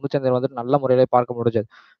என்னோட பங்குச்சந்தையில் வந்துட்டு நல்ல முறையிலே பார்க்க முடிஞ்சது.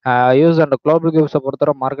 யூஎஸ் அண்ட் குளோபல் கியூஸை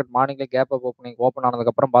பொறுத்தவரை மார்க்கெட் மார்னிங்லேயே கேப் அப் ஓப்பன்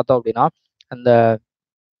ஆனதுக்கப்புறம் பார்த்தோம் அப்படின்னா அந்த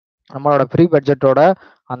நம்மளோட ப்ரீ பட்ஜெட்டோட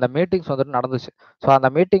அந்த மீட்டிங்ஸ் வந்துட்டு நடந்துச்சு. ஸோ அந்த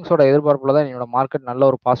மீட்டிங்ஸோட எதிர்பார்ப்புல தான் என்னோட மார்க்கெட் நல்ல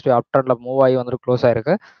ஒரு பாசிட்டிவ் அப் ட்ரெண்ட்ல மூவ் ஆகி வந்துட்டு க்ளோஸ்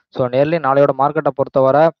ஆயிருக்கு. ஸோ நேர்லி நாளையோட மார்க்கெட்டை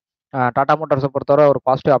பொறுத்தவரை டாடா மோட்டார்ஸை பொறுத்தவரை ஒரு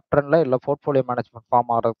பாசிட்டிவ் அப் ட்ரெண்ட்ல இல்லை போர்ட்ஃபோலியோ மேனேஜ்மெண்ட்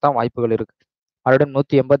ஃபார்ம் ஆகிறதுக்கு தான் வாய்ப்புகள் இருக்கு. மறுபடியும்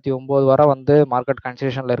 189 வரை வந்து மார்க்கெட்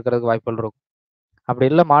கன்செஷன்ல இருக்கிறதுக்கு வாய்ப்புகள் இருக்கும். அப்படி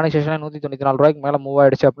இல்லை மார்னிங் செஷன் 194 மேலே மூவ்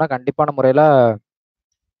ஆயிடுச்சு அப்படின்னா கண்டிப்பான முறையில்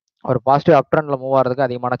ஒரு பாசிட்டிவ் அப் ட்ரெண்ட்ல மூவ் ஆகிறதுக்கு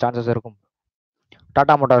அதிகமான சான்சஸ் இருக்கும்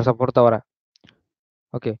டாடா மோட்டார்ஸை பொறுத்தவரை.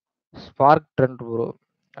 Okay, spark trend bro.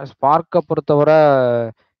 ஸ்பார்க்கை பொறுத்தவரை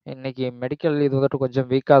இன்னைக்கு மெடிக்கல் இது வந்துட்டு கொஞ்சம்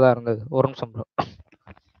வீக்காக தான் இருந்தது. ஒரு நிமிஷம் ப்ரோ.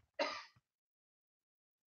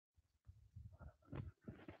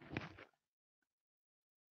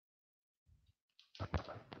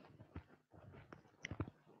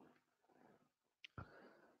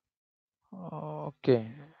 ஓகே,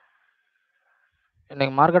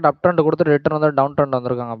 இன்னைக்கு மார்க்கெட் அப் ட்ரெண்ட் கொடுத்துட்டு ரிட்டர்ன் வந்து டவுன் ட்ரெண்ட்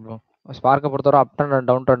வந்திருக்காங்க ப்ரோ. ஸ்பார்க்கை பொறுத்தவரை அப் ட்ரெண்ட்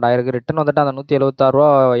டவுன் ட்ரெண்ட் ஆயிருக்கு. ரிட்டர்ன் வந்துட்டு அந்த 176 ரூபா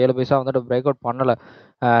 7 பைசா வந்துட்டு பிரேக் அவுட் பண்ணல.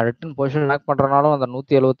 ரிட்டர்ன் பொசிஷன் மேக் பண்ணுறனாலும் அந்த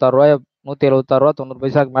 176 ரூபா 90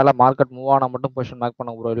 பைசாக்கு மேலே மார்க்கெட் மூவ் ஆனால் மட்டும் பொசிஷன் மேக்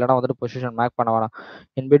பண்ண ப்ரோ. இல்லைனா வந்துட்டு பொசிஷன் மேக் பண்ண வேணாம்.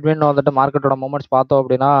 இன் பிட்வீன் வந்துட்டு மார்க்கெட்டோட மூமெண்ட்ஸ் பார்த்தோம்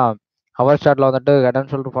அப்படின்னா ஹவர் சார்ட்ல வந்துட்டு head and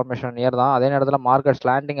shoulder formation near தான். அதே நேரத்தில் மார்க்கெட்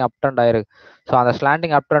ஸ்லாண்டிங் அப் ட்ரெண்ட் ஆயிருக்கு. ஸோ அந்த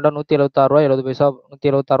ஸ்லாண்டிங் அப் ட்ரெண்டை 176 ரூபா 70 பைசா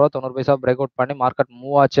 176 ரூபா 90 பைசா பிரேக் அவுட் பண்ணி மார்க்கெட்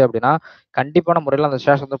மூவ் ஆச்சு அப்படின்னா கண்டிப்பான முறையில் அந்த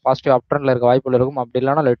ஷேர்ஸ் வந்து பாசிட்டிவ் அப் ட்ரெண்ட்ல இருக்க வாய்ப்புகள் இருக்கும். அப்படி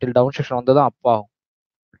இல்லைனா லிட்டில் டவுன் செக்ஷன் வந்து தான் அப் ஆகும்.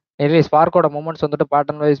 எனவே ஸ்பார்க்கோட மூமெண்ட்ஸ் வந்துட்டு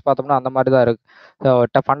பேட்டர்ன் வைஸ் பார்த்தோம்னா அந்த மாதிரி தான் இருக்கு.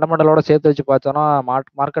 ஃபண்டமெண்டலோட சேர்த்து வச்சு பார்த்தோம்னா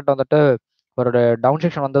மார்க்கெட் வந்துட்டு ஒரு டவுன்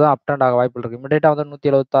செக்ஷன் வந்து தான் அப் ட்ரெண்ட் ஆக வாய்ப்புகள் இருக்கு. இமீடியட்டா வந்து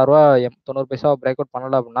 176 ரூபா 90 பைசா பிரேக் அவுட்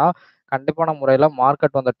பண்ணல அப்படின்னா கண்டிப்பான முறையில்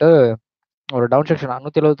மார்க்கெட் வந்துட்டு ஒரு டவுன் செக்ஷன்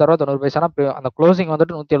 176 ரூபா 90 பைசானா அந்த க்ளோசிங்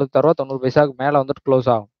வந்துட்டு 176 ரூபா 90 பைசாக்கு மேலே வந்துட்டு க்ளோஸ்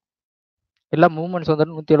ஆகும். இல்லை மூவ்மெண்ட்ஸ்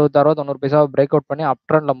வந்துட்டு 176 ரூபா 90 பைசா பிரேக் அவுட் பண்ணி அப்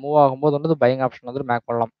ட்ரெண்ட்ல மூவ் ஆகும்போது வந்து பையிங் ஆப்ஷன் வந்து மேக்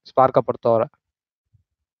பண்ணலாம் ஸ்பார்க்கை பொறுத்தவரை.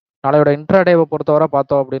 நாளையோட இன்ட்ராடேவை பொறுத்தவரை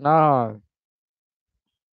பார்த்தோம் அப்படின்னா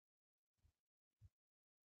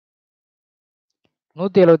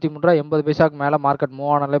 173 ரூபா 80 பைசாக்கு மேலே மார்க்கெட்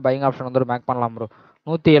மூவ் ஆனாலே பையிங் ஆப்ஷன் வந்து மேக் பண்ணலாம் ப்ரோ.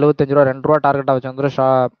 175 ரூபா 2 ரூபா டார்கெட்டாக வச்சு வந்து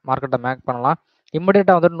மார்க்கெட்டை மேக் பண்ணலாம்.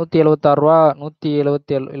 இம்மிடியேட்டாக வந்துட்டு 176 ரூபா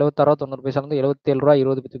 76 ரூபா 90 பைசா வந்து 77 ரூபா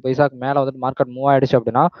 20 பைசாக்கு மேலே வந்துட்டு மார்க்கெட் மூவ் ஆயிடுச்சு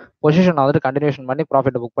அப்படின்னா பொசிஷன் வந்துட்டு கண்டினியூஷன் பண்ணி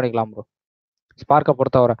ப்ராஃபிட் புக் பண்ணிக்கலாம் ப்ரோ. ஸ்பார்க்கை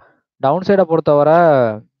பொறுத்தவரை டவுன் சைடை பொறுத்தவரை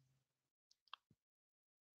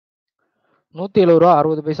 170 ரூபா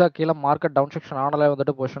 60 பைசா கீழே மார்க்கெட் டவுன் செக்ஷன் ஆனாலே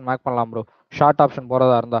வந்துட்டு பொசிஷன் மேக் பண்ணலாம் ப்ரோ. ஷார்ட் ஆப்ஷன்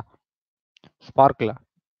போகிறதா இருந்தா sparkle.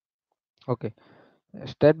 Okay,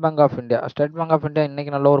 state bank of India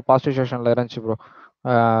இன்னைக்கு நல்ல ஒரு பாசிட்டிவ் செஷனில் இருந்துச்சு ப்ரோ.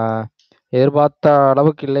 எதிர்பார்த்த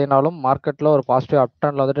அளவுக்கு இல்லைனாலும் மார்க்கெட்டில் ஒரு பாசிட்டிவ் அப்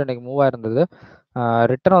ட்ரெண்டில் வந்துட்டு இன்னைக்கு மூவ் ஆயிருந்தது.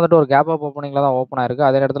 ரிட்டர்ன் வந்துட்டு ஒரு கேப் அப் ஓப்பனிங்கில் தான் ஓப்பன் ஆயிருக்கு.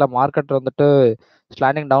 அதே நேரத்தில் மார்க்கெட் வந்துட்டு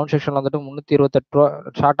ஸ்லாண்டிங் டவுன் செக்ஷனில் வந்துட்டு 328 ரூபா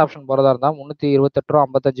ஷார்ட் ஆப்ஷன் போகிறதா இருந்தால் 328 ரூபா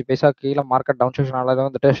 55 பைசா கீழே மார்க்கெட் டவுன் செக்ஷனால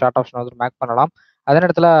வந்துட்டு ஷார்ட் ஆப்ஷன் வந்துட்டு மேக் பண்ணலாம். அதே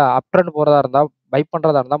நேரத்தில் அப் ட்ரெண்ட் போகிறதா இருந்தால் பை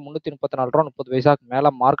பண்ணுறதா இருந்தால் 334 ரூபா 30 பைசாக்கு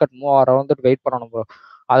மேலே மார்க்கெட் மூவ் ஆகிற வந்துட்டு வெயிட் பண்ணணும் ப்ரோ.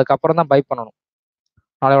 அதுக்கப்புறம் தான் பை பண்ணணும்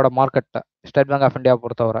நாளையோட மார்க்கெட்டை ஸ்டேட் பேங்க் ஆஃப் இந்தியாவை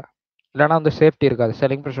பொறுத்தவரை. இல்லைனா வந்து சேஃப்டி இருக்காது,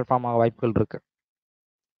 செல்லிங் ப்ரெஷர் ஃபார்ம் ஆக வாய்ப்புகள் இருக்கு.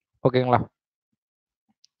 ஓகேங்களா.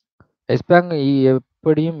 எஸ் பேங்க்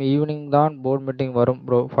எப்படியும் ஈவினிங் தான் போர்ட் மீட்டிங் வரும்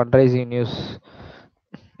bro. Fund raising news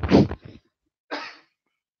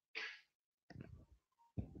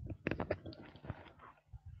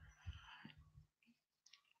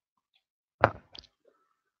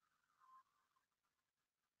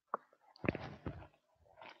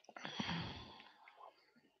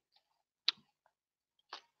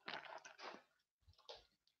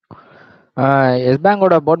S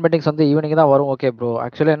பேங்கோட போர்ட் மீட்டிங்ஸ் வந்து ஈவினிங் தான் வரும். ஓகே ப்ரோ,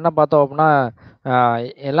 ஆக்சுவலி என்ன பார்த்தோம் அப்படின்னா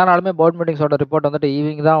எல்லா நாளுமே போர்ட் மீட்டிங்ஸோட ரிப்போர்ட் வந்துட்டு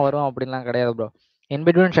ஈவினிங் தான் வரும் அப்படின்லாம் கிடையாது ப்ரோ.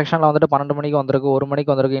 இன்பிட்வீன் செக்ஷனில் வந்துட்டு 12 மணிக்கு வந்திருக்கு, 1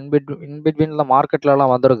 மணிக்கு வந்திருக்கு, இன்பிட்வீனில்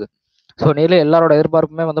மார்க்கெட்லலாம் வந்திருக்கு. ஸோ நேரில் எல்லாரோட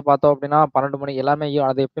எதிர்பார்ப்புமே வந்து பார்த்தோம் அப்படின்னா 12 மணி எல்லாமே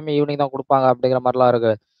அது எப்பயுமே ஈவினிங் தான் கொடுப்பாங்க அப்படிங்கிற மாதிரிலாம்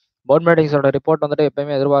இருக்கு. போர்ட் மீட்டிங்ஸோட ரிப்போர்ட் வந்துட்டு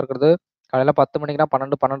எப்பயுமே எதிர்பார்க்கறது காலையில் 10 மணிக்குனா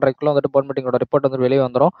 12-12:30 வந்துட்டு போர்ட் மீட்டிங்கோட ரிப்போர்ட் வந்து வெளியே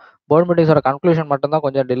வந்துடும். போர்ட் மீட்டிங்ஸோட கன்க்ளூஷன் மட்டும் தான்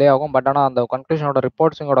கொஞ்சம் டிலே ஆகும். பட் ஆனால் அந்த கன்க்ளூஷனோட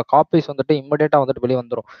ரிப்போர்ட்ஸோட காப்பீஸ் வந்துட்டு இமிடியேட்டாக வந்துட்டு வெளியே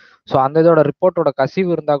வந்துடும். ஸோ அந்த இதோட ரிப்போர்ட்டோட கசிவு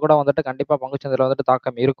இருந்தால் கூட வந்துட்டு கண்டிப்பாக பங்குச்சந்தையில் வந்துட்டு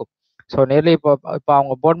தாக்கம் இருக்கும். ஸோ நேர்லி இப்போ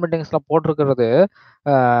அவங்க போர்ட் மீட்டிங்ஸ்லாம் போட்டிருக்கிறது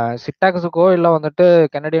சிட்டாக்ஸுக்கோ இல்லை வந்துட்டு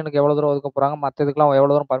கெனடியனுக்கு எவ்வளோ தூரம் ஒதுக்க போகிறாங்க, மற்ற இதுக்கெல்லாம்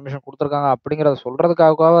எவ்வளோ தூரம் பர்மிஷன் கொடுத்துருக்காங்க அப்படிங்கிறத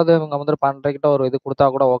சொல்றதுக்காகவாவது இவங்க வந்துட்டு 12:30 ஒரு இது கொடுத்தா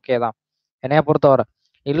கூட ஓகே தான் என்னைய பொறுத்தவரை.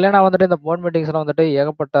 இல்லைன்னா வந்துட்டு இந்த போர்ட் மீட்டிங்ஸ்ல வந்துட்டு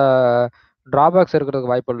ஏகப்பட்ட டிராபேக்ஸ்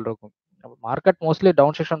இருக்கிறதுக்கு வாய்ப்புகள் இருக்கும். Market mostly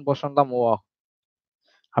town section position தான் மூவ் ஆகும்.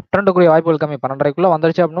 அப் ட்ரெண்டுக்குரிய வாய்ப்புகள் கம்மி. 12:30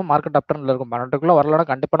 வந்துருச்சு அப்படின்னா மார்க்கெட் அப் ட்ரெண்ட்ல இருக்கும். 12:30 வரலன்னா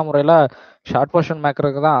கண்டிப்பான முறையில் ஷார்ட் பொசிஷன் மேக்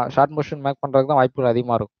பண்றதுக்கு தான் வாய்ப்புகள்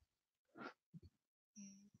அதிகமாக இருக்கும்.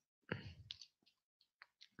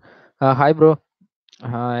 Hi bro.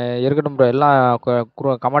 இருக்கட்டும் ப்ரோ, எல்லாம்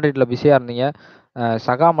கமாடிட்டியில் பிஸியாக இருந்தீங்க.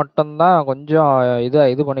 சகா மட்டும்தான் கொஞ்சம்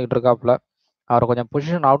இது பண்ணிக்கிட்டு இருக்காப்புல. அவரை கொஞ்சம்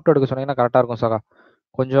பொசிஷன் அவுட் எடுக்க சொன்னீங்கன்னா கரெக்டாக இருக்கும் சகா.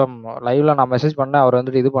 கொஞ்சம் லைவ்ல நான் மெசேஜ் பண்ணேன், அவர்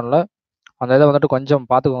வந்துட்டு இது பண்ணல. அந்த இதை வந்துட்டு கொஞ்சம்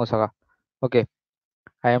பார்த்துக்கோங்க சகா. Okay,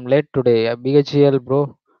 I am late today BHEL bro.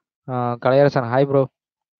 Kalaiyarasan hi bro.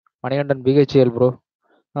 Manikandan BHEL bro.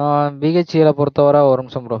 பிஹெச்எலை பொறுத்தவரை ஒரு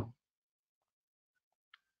நிமிஷம் ப்ரோ.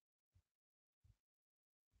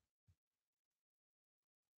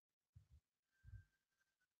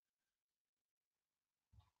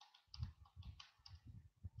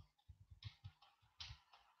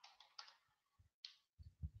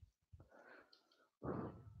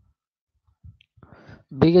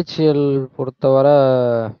 பிஹெச்எல் பொறுத்தவரை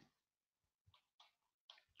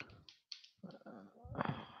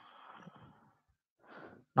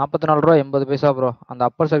 44 ரூபா 80 பைசா ப்ரோ. அந்த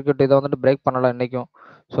அப்பர் சர்க்யூட் இதை வந்துட்டு பிரேக் பண்ணல இன்னைக்கும்.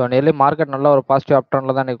 ஸோ நெல்லை மார்க்கெட் நல்ல ஒரு பாசிட்டிவ்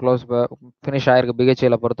அப்டர்னில் தான் இன்னைக்கு க்ளோஸ் ஃபினிஷ் ஆயிருக்கு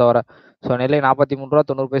பிஹெச்ஏல பொறுத்தவரை. ஸோ நெல்லை 43 ரூபா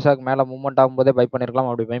 90 பைசாக்கு மேலே மூவ்மெண்ட் ஆகும்போதே பை பண்ணிருக்கலாம்.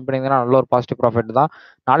 அப்படி பை பண்ணிங்கன்னா நல்ல ஒரு பாசிட்டிவ் ப்ராஃபிட் தான்.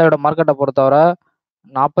 நாளையோட மார்க்கெட்டை பொறுத்தவரை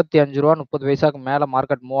 45 ரூபா 30 பைசாக்கு மேலே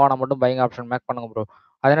மார்க்கெட் மூவ் ஆனால் மட்டும் பையிங் ஆப்ஷன் மேக் பண்ணுங்க ப்ரோ.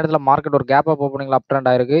 அதே நேரத்தில் மார்க்கெட் ஒரு கேப் அப் ஓப்பனிங்ல அப் ட்ரெண்ட்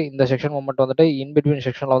ஆயிருக்கு. இந்த செக்ஷன் மூவ்மெண்ட் வந்துட்டு இன் பிட்வீன்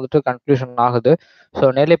செக்ஷன்ல வந்துட்டு கன்க்ளூஷன் ஆகுது. ஸோ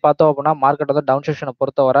நேர்லி பார்த்தோம் அப்படின்னா மார்க்கெட் வந்து டவுன் செக்ஷனை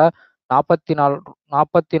பொறுத்தவரை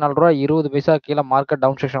 44 ரூபா 20 பைசா கீழே மார்க்கெட்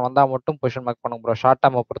டவுன் செக்ஷன் வந்தா மட்டும் பொசிஷன் மேக் பண்ணுங்க ப்ரோ. ஷார்ட்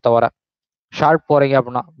டேர்மை பொறுத்தவரை ஷார்ட் போறீங்க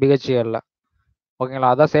அப்படின்னா பிஹெச்எல்ல ஓகேங்களா,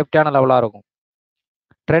 அதான் சேஃப்டியான லெவலா இருக்கும்.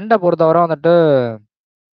 ட்ரெண்டை பொறுத்தவரை வந்துட்டு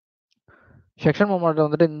செக்ஷன் மூவ்மெண்ட்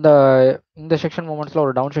வந்துட்டு இந்த இந்த செக்ஷன் மூவ்மெண்ட்ஸ்ல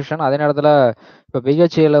ஒரு டவுன் செக்ஷன். அதே நேரத்தில் இப்போ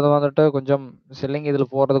பிஹெச்ஏல வந்துட்டு கொஞ்சம் செல்லிங்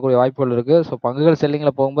இதில் போகிறதுக்குரிய வாய்ப்புகள் இருக்கு. ஸோ பங்குகள்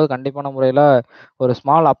செல்லிங்கில் போகும்போது கண்டிப்பான முறையில் ஒரு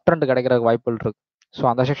ஸ்மால் அப் ட்ரெண்ட் கிடைக்கிறதுக்கு வாய்ப்புகள் இருக்கு. ஸோ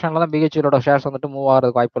அந்த செக்ஷன்ல தான் பிஹெச்ஏலோட ஷேர்ஸ் வந்துட்டு மூவ்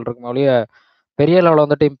ஆகிறதுக்கு வாய்ப்புகள் இருக்கு. ஒழிய பெரிய லெவலில்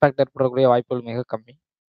வந்துட்டு இம்பாக்ட் ஏற்படக்கூடிய வாய்ப்புகள் மிக கம்மி.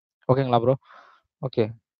 ஓகேங்களா bro? Okay.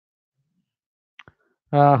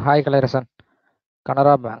 Hi கலைரசன்.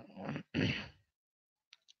 Canara bank.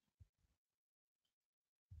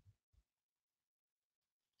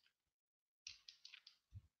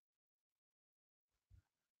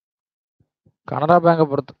 Canara பேங்கை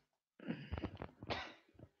பொறுத்து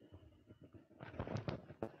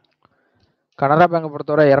கனரா பேங்கை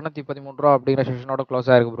பொறுத்தவரை 213 ரூபா அப்படிங்கிற செக்ஷனோட க்ளோஸ்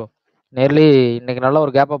ஆயிருக்கு ப்ரோ. நேர்லி இன்னைக்கு நல்ல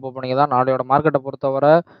ஒரு கேப் அப் ஓப்பனிங் தான். நாளையோட மார்க்கெட்டை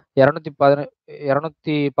பொறுத்தவரை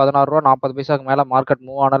 216 ரூபா 40 பைசாக்கு மேலே மார்க்கெட்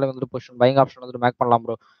மூவ் ஆனாலே வந்துட்டு பொசிஷன் பையிங் ஆப்ஷன் வந்துட்டு மேக் பண்ணலாம்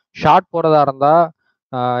ப்ரோ. ஷார்ட் போகிறதா இருந்தால்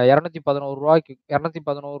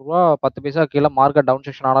 211 ரூபா 10 பைசா கீழே மார்க்கெட் டவுன்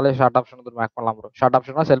செக்ஷன் ஆனாலே ஷார்ட் ஆப்ஷன் வந்துட்டு மேக் பண்ணலாம் ப்ரோ. ஷார்ட்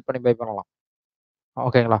ஆப்ஷனா செல் பண்ணி பை பண்ணலாம்.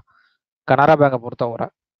 ஓகேங்களா, கனரா பேங்கை பொறுத்தவரை.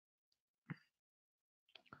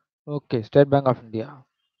 Okay, state bank of India.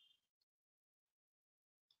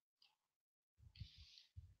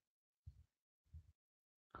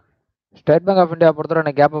 State bank of India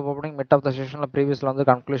பொறுத்தவரை gap up opening mid of the செஷன்ல ப்ரீவியஸ்ல வந்து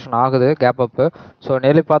கன்க்ளூஷன் ஆகுது கேப் அப். ஸோ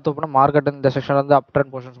நேர்லி பார்த்தோம் அப்படின்னா மார்க்கெட் இந்த செஷன்ல வந்து அப்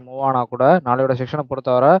ட்ரெண்ட் பொசிஷன்ஸ் மூவ் ஆனா கூட நாளையோட செஷனை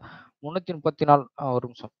பொறுத்தவரை 334 ஒரு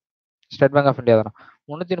நிமிஷம். ஸ்டேட் பேங்க் ஆஃப் இந்தியா தானே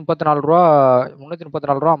 334 ரூபா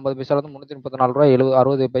 334 ரூபா 50 பைசா வந்து 334 ரூபா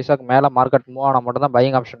 60 பைசாக்கு மேலே மார்க்கெட் மூவ் ஆனால் மட்டும் தான்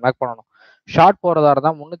பையிங் ஆப்ஷன் மேக் பண்ணணும். ஷார்ட் போறதா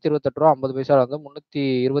இருந்தால் 328 ரூபா 50 பைசா வந்து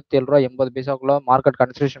 327 ரூபா 80 பைசாக்குள்ள மார்க்கெட்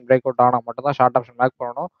கன்சல்டேஷன் பிரேக் அவுட் ஆனால் மட்டும் தான் ஷார்ட் ஆப்ஷன் மேக்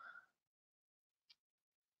பண்ணணும்.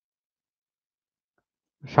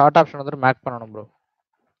 ஷார்ட் ஆப்ஷன் வந்துட்டு மேக் பண்ணணும் ப்ரோ.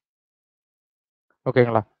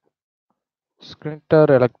 ஓகேங்களா,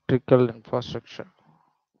 ஸ்கிரிண்டர் எலக்ட்ரிக்கல் இன்ஃப்ராஸ்ட்ரக்சர்.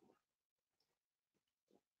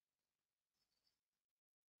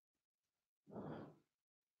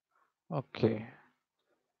 ஓகே,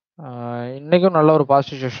 இன்றைக்கும் நல்ல ஒரு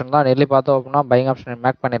பாசிட்டிவ் செஷன் தான். நெல்லி பார்த்தோம் அப்படின்னா பையிங் ஆப்ஷன்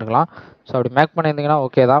மேக் பண்ணியிருக்கலாம். ஸோ அப்படி மேக் பண்ணியிருந்தீங்கன்னா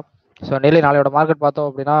ஓகே தான். ஸோ நெல்லி நாளையோட மார்க்கெட் பார்த்தோம்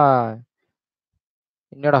அப்படின்னா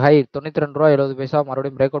இன்னோட ஹை 92 ரூபா 70 பைசா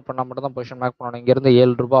மறுபடியும் பிரேக் அவுட் பண்ணால் மட்டும் தான் பொசிஷன் மேக் பண்ணணும். இங்கேருந்து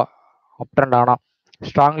 7 ரூபா அப் ட்ரெண்ட் ஆனால்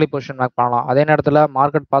ஸ்ட்ராங்லி பொசிஷன் மேக் பண்ணலாம். அதே நேரத்தில்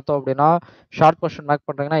மார்க்கெட் பார்த்தோம் அப்படின்னா ஷார்ட் பொசிஷன் மேக்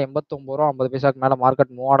பண்ணுறீங்கன்னா 89 ரூபா 50 பைசாக்கு மேலே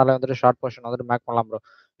மார்க்கெட் மூவ் ஆனாலே வந்துட்டு ஷார்ட் பொசிஷன் வந்துட்டு மேக் பண்ணலாம் ப்ரோ.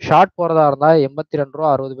 ஷார்ட் போகிறதா இருந்தால் 82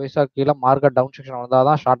 ரூபா 60 பைசா கீழே மார்க்கெட் டவுன் செக்ஷன் வந்தால்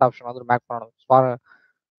தான் ஷார்ட் ஆப்ஷன் வந்துட்டு மேக் பண்ணணும்.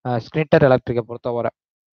 ஸ்கிரிண்டர் எலக்ட்ரிக்கை பொறுத்தவரை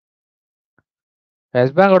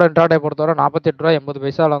எஸ் பேங்கோட இன்ட்ராடே பொறுத்தவரை 48 ரூபா 80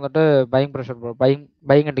 பைசாவில் வந்துட்டு buying pressure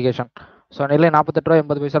buying indication. So நிலை 48 ரூபா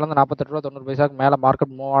 80 பைசாலேருந்து 42 ரூபா 90 பைசாக்கு மேலே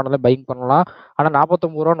மார்க்கெட் மூவ் ஆனாலே பையிங் பண்ணலாம். ஆனால்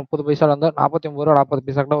 49 ரூபா 30 பைசாலேருந்து 49 ரூபா 40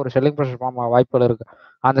 பைசாக்கிட்ட ஒரு செல்லிங் ப்ரெஷர் ஃபார்ம் வாய்ப்புகள் இருக்கு.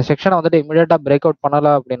 அந்த செக்ஷனை வந்துட்டு இமீடியட்டாக பிரேக் அவுட்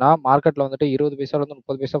பண்ணலை அப்படின்னா மார்க்கெட்டில் வந்துட்டு 20 பைசாலேருந்து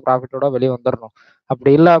 30 பைசா ப்ராஃபிட்டோட வெளியே வந்துடணும்.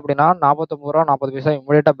 அப்படி இல்லை அப்படின்னா 49 ரூபா 40 பைசா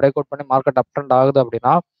இமீடியட்டாக பிரேக் அவுட் பண்ணி மார்க்கெட் அப் ட்ரெண்ட் ஆகுது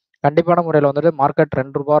அப்படின்னா கண்டிப்பான முறையில் வந்துட்டு மார்க்கெட்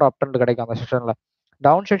 2 ரூபா அப் ட்ரெண்ட் கிடைக்கும் அந்த செக்ஷனில்.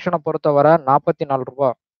 டவுன் செக்ஷனை பொறுத்தவரை 44 ரூபா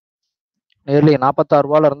நியர்லி 46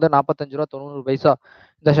 ரூபாயிலிருந்து 45 ரூபா 90 பைசா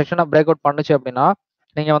இந்த செக்ஷனை பிரேக் அவுட் பண்ணுச்சு அப்படின்னா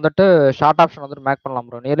நீங்கள் வந்துட்டு ஷார்ட் ஆப்ஷன் வந்துட்டு மேக் பண்ணலாம்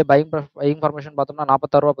ப்ரோ. நியர்லி பையிங் ஃபார்மேஷன் பார்த்தோம்னா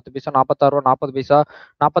 46 ரூபா 10 பைசா 46 ரூபா 40 பைசா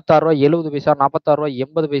 46 ரூபா 70 பைசா 46 ரூபா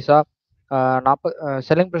 80 பைசா.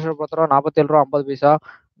 செல்லிங் ப்ரெஷர் பொறுத்தவரை 47 ரூபா 50 பைசா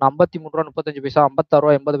 53 ரூபா 35 பைசா 56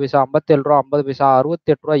 ரூபா 80 பைசா 57 ரூபா 50 பைசா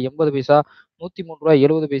 68 ரூபா 80 பைசா 103 ரூபா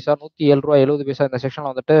 70 பைசா 107 ரூபா 70 பைசா இந்த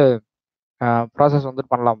செக்ஷனில் வந்துட்டு ப்ராசஸ்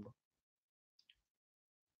வந்துட்டு பண்ணலாம்.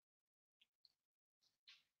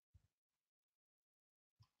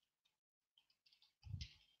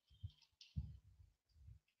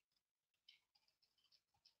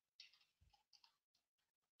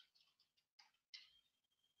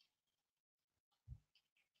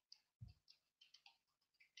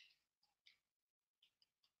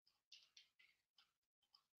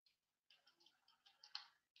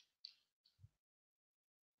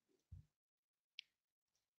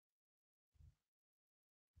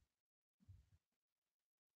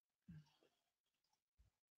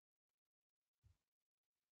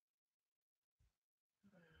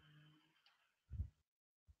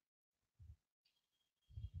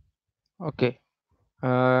 ஓகே.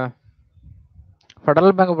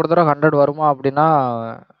 ஃபெடரல் பேங்க் பொறுத்தவரை 100 வருமா அப்படின்னா,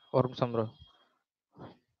 ஒரு நிமிஷம் ப்ரோ.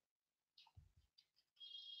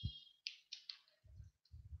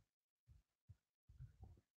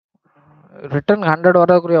 ரிட்டர்ன் 100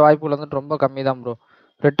 வரக்கூடிய வாய்ப்புகள் வந்துட்டு ரொம்ப கம்மி தான் ப்ரோ.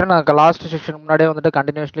 ரிட்டர்ன் லாஸ்ட் செக்ஷன் முன்னாடியே வந்துட்டு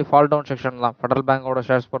கண்டினியூஸ்லி ஃபால் டவுன் செக்ஷன் தான். ஃபெடரல் பேங்கோட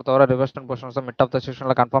ஷேர்ஸ் பொறுத்தவரை ரிவர்ஸ்டன் பொசிஷன்ஸ் மிட் ஆஃப் த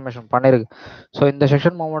செக்ஷனில் கன்ஃபர்மேஷன் பண்ணிருக்கு. ஸோ இந்த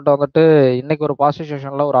செக்ஷன் மூவ்மெண்ட் வந்துட்டு இன்னைக்கு ஒரு பாசிட்டிவ்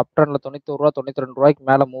செக்ஷனில் ஒரு அப் ட்ரெண்டில் 91 ரூபா 92 ரூபாய்க்கு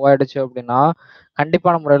மேலே மூவ் ஆயிடுச்சு அப்படின்னா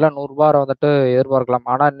கண்டிப்பான முறையில் 100 ரூபா வந்துட்டு எதிர்பார்க்கலாம்.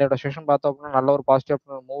 ஆனால் இன்னையோட செக்ஷன் பார்த்தோம் அப்படின்னா நல்ல ஒரு பாசிட்டிவ்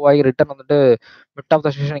மூவ் ஆகி ரிட்டர்ன் வந்துட்டு மிட் ஆஃப்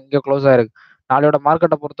த செக்ஷன் இங்கே க்ளோஸ் ஆயிருக்கு. நாளையோட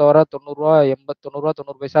மார்க்கெட்டை பொறுத்தவரை 90 ரூபா 90 ரூபா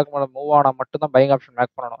 90 பைசாக்கு மேலே மூவ் ஆனால் மட்டும் தான் பையிங் ஆப்ஷன்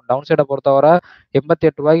மேக் பண்ணணும். டவுன் சைடை பொறுத்தவரை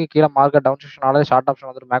 88 ரூபாய்க்கு கீழே மார்க்கெட் டவுன் செக்ஷன் ஆனாலே ஷார்ட் ஆப்ஷன்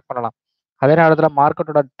வந்துட்டு மேக் பண்ணலாம். அதே நேரத்தில்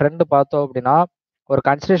மார்க்கெட்டோட ட்ரெண்ட் பார்த்தோம் அப்படின்னா ஒரு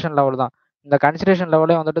கன்சிடரேஷன் லெவல் தான். இந்த கன்சிடரேஷன்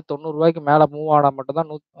லெவலே வந்துட்டு 90 ரூபாய்க்கு மேலே மூவ் ஆனால் மட்டும் தான்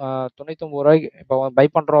 99 ரூபாய்க்கு இப்போ பை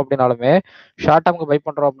பண்ணுறோம் அப்படின்னாலுமே ஷார்ட் டேர்முக்கு பை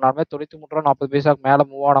பண்ணுறோம் அப்படின்னாலுமே 93 ரூபா 40 பைசாக்கு மேலே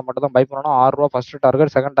மூவ் ஆனால் மட்டும் தான் பை பண்ணணும். 6 ரூபா ஃபர்ஸ்ட்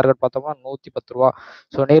டார்கெட், செகண்ட் டார்கெட் பார்த்தோம்னா 110 ரூபா.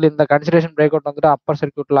 ஸோ நீங்க இந்த கன்சிடரேஷன் பிரேக் அவுட் வந்துட்டு அப்பர்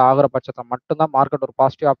சர்க்யூட்ல ஆகிற பட்சத்தை மட்டும்தான் மார்க்கெட் ஒரு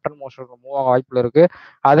பாசிட்டிவ் அப் ட்ரெண்ட் மோஷன் மூவ் ஆக வாய்ப்புல இருக்கு.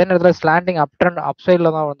 அதே நேரத்தில் ஸ்லாண்டிங் அப் ட்ரெண்ட் அப்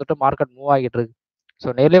சைடில் தான் வந்துட்டு மார்க்கெட் மூவ் ஆகிட்டு இருக்கு.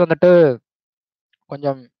 ஸோ நேர்லயே வந்துட்டு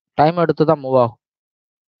கொஞ்சம் டைம் எடுத்து தான் மூவ் ஆகும்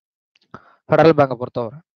ஃபெடரல் பேங்கை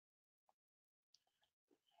பொறுத்தவரை.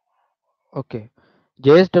 Okay.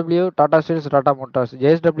 JSW, Tata Steeles, Tata Motors.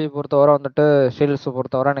 JSW பொறுத்தவரை வந்துட்டு ஸ்டீல்ஸ்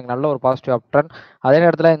பொறுத்தவரை எனக்கு நல்ல ஒரு பாசிட்டிவ் அப் ட்ரெண்ட். அதே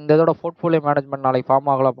நேரத்தில் இந்த இதோட போர்ட்ஃபோலியோ மேனேஜ்மெண்ட் நாளைக்கு ஃபார்ம்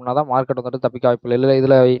ஆகலாம் அப்படின்னா தான் மார்க்கெட் வந்துட்டு தப்பிக்க வாய்ப்பு இல்லை.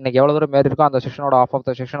 இதில் இன்னைக்கு எவ்வளோ தூரம் மேறி இருக்கோ அந்த செக்ஷனோட ஆஃப் ஆஃப்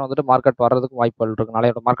த செக்ஷன் வந்துட்டு மார்க்கெட் வர்றதுக்கு வாய்ப்புகள் இருக்கு.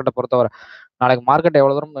 நாளையோட மார்க்கெட்டை பொறுத்தவரை நாளைக்கு மார்க்கெட்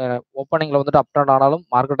எவ்வளோ தூரம் ஓப்பனிங்ல வந்துட்டு அப் ட்ரெண்ட் ஆனாலும்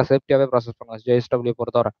மார்க்கெட்டை சேஃப்டியாகவே ப்ராசஸ் பண்ணுங்க ஜேஎஸ்டபிள்யூ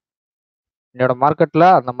பொறுத்தவரை. என்னோட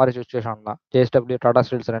மார்க்கெட்டில் அந்த மாதிரி சுச்சுவேஷன் தான் ஜேஎஸ்டபிள்யூ, டாடா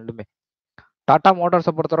ஸ்டீல்ஸ் ரெண்டுமே. டாடா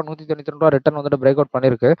மோட்டார்ஸை பொறுத்தவரை 192 ரூபா ரிட்டர்ன் வந்துட்டு பிரேக் அவுட்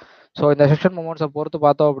பண்ணிருக்கு. ஸோ இந்த செக்ஷன் மூமெண்ட்ஸை பொறுத்து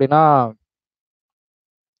பார்த்தோம் அப்படின்னா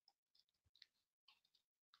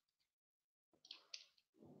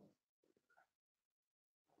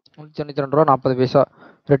 192 ரூபா 40 பைசா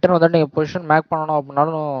ரிட்டர்ன் வந்துட்டு நீங்கள் பொசிஷன் மேக் பண்ணணும்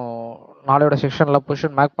அப்படின்னாலும் நாளையோட செக்ஷனில்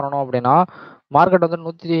பொசிஷன் மேக் பண்ணணும் அப்படின்னா மார்க்கெட் வந்து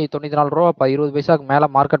 194 ரூபா 20 பைசாக்கு மேலே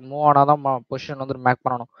மார்க்கெட் மூவ் ஆனால் தான் பொசிஷன் வந்துட்டு மேக்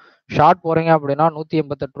பண்ணணும். ஷார்ட் போகிறீங்க அப்படின்னா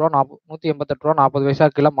 188 ரூபா 188 ரூபா 40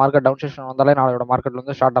 பைசாக்கு கீழே மார்க்கெட் டவுன் செக்ஷன் வந்தாலே நாளையோட மார்க்கெட்ல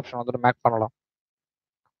வந்து ஷார்ட் ஆப்ஷன் வந்துட்டு மேக் பண்ணலாம்.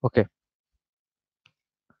 ஓகே.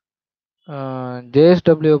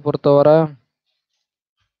 ஜேஎஸ்டபிள்யூ பொறுத்தவரை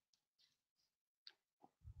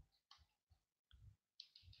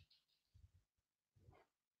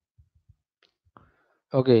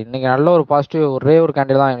ஓகே. இன்னைக்கு நல்ல ஒரு பாசிட்டிவ் ஒரே ஒரு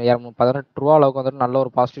கேண்டில் தான் 18 ரூபா அளவுக்கு வந்துட்டு நல்ல ஒரு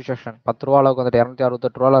பாசிட்டிவ் செக்ஷன். 10 ரூபா அளவுக்கு வந்துட்டு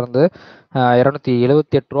 268 ரூபால இருந்து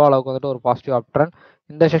 278 ரூபா அளவுக்கு வந்துட்டு ஒரு பாசிட்டிவ் அப் ட்ரெண்ட்.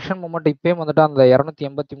 இந்த செக்ஷன் மூமெண்ட் இப்பயும் வந்துட்டு அந்த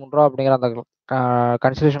 283 ரூபா அப்படிங்கிற அந்த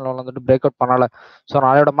கன்சிடரேஷன் லெவல் வந்துட்டு பிரேக் அவுட் பண்ணல. ஸோ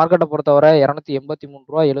நாளையோட மார்க்கெட்டை பொறுத்தவரை 283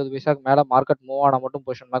 ரூபா 70 பைசாக்கு மேலே மார்க்கெட் மூவ் ஆனால் மட்டும்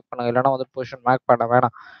பொசிஷன் மேக் பண்ணுங்க. இல்லைன்னா வந்துட்டு பொசிஷன் மேக் பண்ண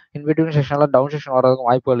வேணாம். இன்பிட்வீன் செக்ஷன்ல டவுன் செக்ஷன் வர்றதுக்கும்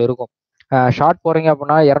வாய்ப்புகள் இருக்கும். ஷார்ட் போறீங்க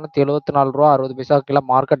அப்படின்னா 274 ரூபா 60 பைசாக்கு கீழே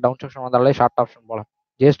மார்க்கெட் டவுன் செக்ஷன் வந்தாலே ஷார்ட் ஆப்ஷன் போல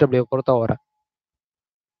ஜேஎஸ்டபிள்யூ பொறுத்தவரை.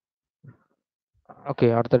 ஓகே.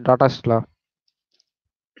 அடுத்து டாடா ஸ்டீல்.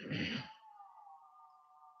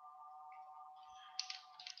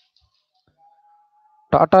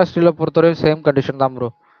 டாடா ஸ்டீலை பொறுத்தவரையும் சேம் கண்டிஷன் தான்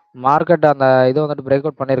ப்ரோ. மார்க்கெட் அந்த இது வந்துட்டு பிரேக்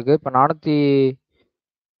அவுட் பண்ணியிருக்கு. இப்போ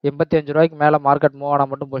 485 ரூபாய்க்கு மேலே மார்க்கெட் மூவ் ஆனால்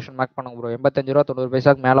மட்டும் பொசிஷன் மேக் பண்ணுங்க ப்ரோ. 85 ரூபா 90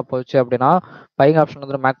 பைசாக்கு மேலே போச்சு அப்படின்னா பையிங் ஆப்ஷன்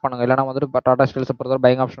வந்துட்டு மேக் பண்ணுங்க. இல்லைனா வந்துட்டு டாடா ஸ்டீல்ஸை பொறுத்தவரை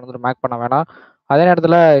பையிங் ஆப்ஷன் வந்துட்டு மேக் பண்ண வேணாம். அதே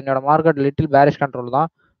நேரத்தில் என்னோட மார்க்கெட் லிட்டில் பேரிஷ் கண்ட்ரோல் தான்.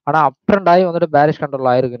 ஆனால் அப் ட்ரெண்ட் ஆகி வந்துட்டு பேரிஷ்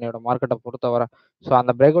கண்ட்ரோல் ஆயிருக்கு என்னோட மார்க்கெட்டை பொறுத்தவரை. ஸோ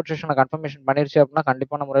அந்த பிரேக் அவுட் செக்ஷனை கன்ஃபர்மேஷன் பண்ணிருச்சு அப்படின்னா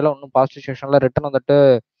கண்டிப்பான முறையில் இன்னும் பாசிட்டிவ் செக்ஷனில் ரிட்டர்ன் வந்துட்டு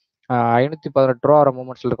 518 ரூபா வர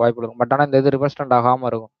மூமெண்ட்ஸ் இருக்க வாய்ப்பு இருக்கும். பட் ஆனால் இந்த இது ரிவர்ஸ் ட்ரெண்ட் ஆகாமல்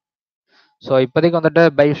இருக்கும். ஸோ இப்போதைக்கு வந்துட்டு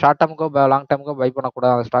பை ஷார்ட் டேர்முக்கோ லாங் டேர்முக்கோ பை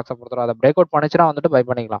பண்ணக்கூடாது. அந்த ஸ்டாக்ஸை பொறுத்தவரை அதை பிரேக் அவுட் பண்ணிச்சுன்னா வந்துட்டு பை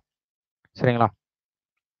பண்ணிக்கலாம். சரிங்களா?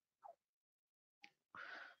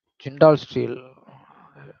 ஜிண்டால் ஸ்டீல்.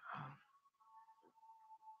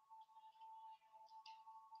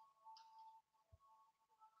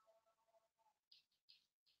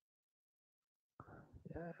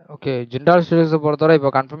 ஓகே. ஜிண்டால் ஸ்டீல்ஸை பொறுத்தவரை இப்போ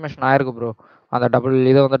கன்ஃபர்மேஷன் ஆயிருக்கு ப்ரோ. அந்த டபுள்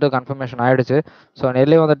இது வந்துட்டு கன்ஃபர்மேஷன் ஆயிடுச்சு. ஸோ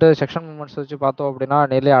நெல்லே வந்துட்டு செக்ஷன் மூமெண்ட்ஸ் வச்சு பார்த்தோம் அப்படின்னா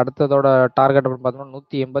நெல்லே அடுத்ததோட டார்கெட் அப்படின்னு பார்த்தோம்னா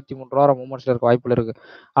 183 ரூபா மூமெண்ட்ஸ்ல இருக்க வாய்ப்புல இருக்கு.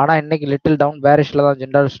 ஆனால் இன்னைக்கு லிட்டில் டவுன் பேரிஷ்ல தான்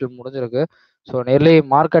ஜிண்டால் ஸ்டீல் முடிஞ்சிருக்கு. ஸோ நெல்லே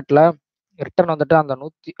மார்க்கெட்ல ரிட்டர்ன் வந்துட்டு அந்த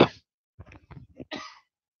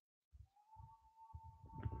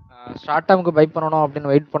ஷார்ட் டேர்முக்கு பை பண்ணணும் அப்படின்னு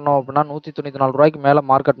வெயிட் பண்ணோம் அப்படின்னா 194 ரூபாய்க்கு மேலே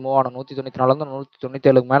மார்க்கெட் மூவ் ஆகணும். 194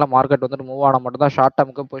 197 மேலே மார்க்கெட் வந்துட்டு மூவ் ஆனால் மட்டும் தான் ஷார்ட்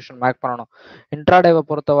டேர்முக்கு பொசிஷன் மேக் பண்ணணும். இன்ட்ராடேவை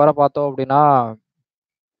பொறுத்த வரை பார்த்தோம் அப்படின்னா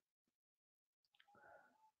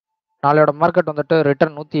நாளையோட மார்க்கெட் வந்துட்டு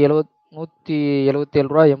ரிட்டர்ன்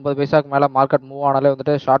 177 ரூபா 80 பைசாக்கு மேலே மார்க்கெட் மூவ் ஆனாலே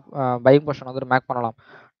வந்துட்டு ஷார்ட் பையிங் பொசிஷன் வந்துட்டு மேக் பண்ணலாம்.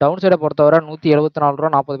 டவுன் சைடை பொறுத்தவரை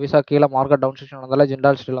 $174.40 கீழே market down section வந்தால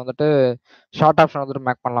Jindal steel வந்துட்டு ஷார்ட் ஆப்ஷன் வந்துட்டு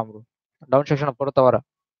மேக் பண்ணலாம் ப்ரோ டவுன் செக்ஷனை பொறுத்தவரை.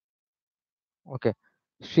 Okay,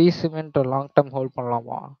 Sri cement long term hold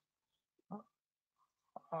பண்ணலாமா?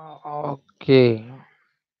 ஓகே,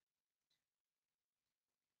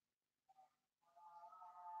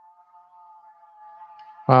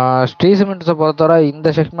 ஸ்ரீ சிமெண்ட்ஸை பொறுத்தவரை இந்த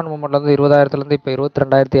செக்மெண்ட் மூவ்மெண்ட் வந்து 20,000லேருந்து இப்போ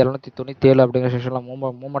 22,797 அப்படிங்கிற செக்ஷனில்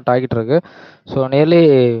மூவ்மெண்ட் ஆகிட்டு இருக்கு. ஸோ நியர்லி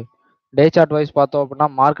டே சார்ட் வைஸ் பார்த்தோம் அப்படின்னா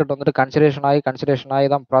மார்க்கெட் வந்துட்டு கன்சிடரேஷன் ஆகி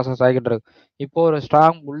தான் ப்ராசஸ் ஆகிட்டு இருக்கு. இப்போ ஒரு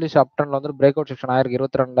ஸ்ட்ராங் புல்லிஷ் அப் ட்ரெண்ட்ல வந்து பிரேக் அவுட் செக்ஷன் ஆயிருக்கு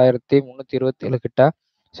 22,327 கிட்ட.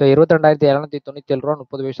 ஸோ 22,797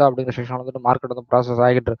 30 அப்படிங்கிற செக்ஷன் வந்துட்டு மார்க்கெட் வந்து ப்ராசஸ்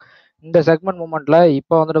ஆகிட்டு இருக்கு. இந்த செக்மெண்ட் மூவ்மெண்ட்ல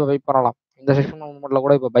இப்போ வந்துட்டு பை பண்ணலாம். இந்த செக்மெண்ட் மூவ்மெண்ட்ல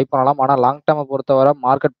கூட இப்போ பை பண்ணலாம். ஆனால் லாங் டேர்மை பொறுத்தவரை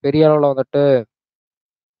மார்க்கெட் பெரிய அளவில் வந்துட்டு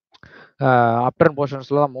அப் ட்ரெண்ட்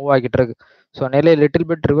போர்ஷன்ஸ்ல தான் மூவ் ஆகிட்டு இருக்கு. ஸோ நிலை லிட்டில்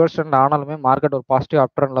பிட் ரிவர்ஸ் ட்ரெண்ட் ஆனாலுமே மார்க்கெட் ஒரு பாசிட்டிவ்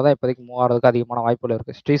அப் ட்ரெண்ட்ல தான் இப்போதைக்கு மூவ் ஆகிறதுக்கு அதிகமான வாய்ப்புகள்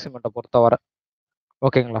இருக்கு ஸ்ரீ சிமெண்ட்டை பொறுத்தவரை.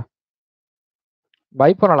 ஓகேங்களா,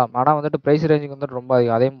 பை பண்ணலாம். ஆனால் வந்துட்டு ப்ரைஸ் ரேஞ்சிங் வந்துட்டு ரொம்ப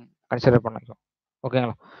அதிகம், அதையும் கன்சிடர் பண்ணிக்கும்.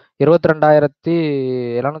 ஓகேங்களா,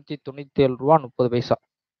 22,797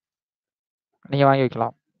 நீங்கள் வாங்கி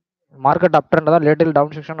வைக்கலாம். மார்க்கெட் அப் ட்ரெண்ட் தான், little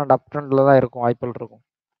down section and up ட்ரெண்ட்ல தான் இருக்கும், வாய்ப்புகள் இருக்கும்.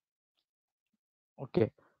 ஓகே,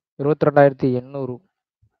 22,800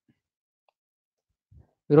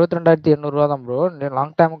 22,800 தான் ப்ரோ.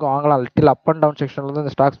 லாங் டைமுக்கு வாங்கலாம். லிட்டில் அப் அண்ட் டவுன் செக்ஷன்ல தான்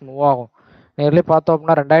இந்த ஸ்டாக்ஸ் மூவ் ஆகும். நேர்லயே பார்த்தோம்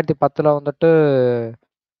அப்படின்னா 2010 வந்துட்டு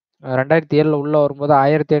 2007 உள்ள வரும்போது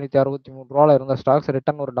 1,563 இருந்த ஸ்டாக்ஸ்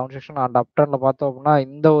ரிட்டர்ன் ஒரு டவுன் செக்ஷன் அண்ட் அப் ட்ரெண்ட்ல பார்த்தோம் அப்படின்னா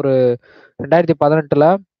இந்த ஒரு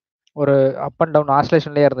 2018 ஒரு அப் அண்ட் டவுன்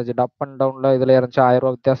ஆசிலேஷன்லேயே இருந்துச்சு. அப் அண்ட் டவுன்ல இதுல இருந்துச்சு,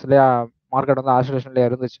 ₹1000 வித்தியாசத்துலேயே மார்க்கெட் வந்து ஆசிலேஷன்லேயே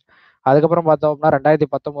இருந்துச்சு. அதுக்கப்புறம் பார்த்தோம் அப்படின்னா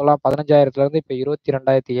 2019 15,000 இப்போ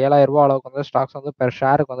 22,000 அளவுக்கு வந்து ஸ்டாக்ஸ் வந்து பெர்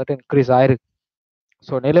ஷேருக்கு வந்துட்டு இன்க்ரீஸ் ஆயிருக்கு.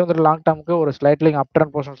 ஸோ நிலை வந்துட்டு லாங் டேர்முக்கு ஒரு ஸ்லைட்லிங் அப்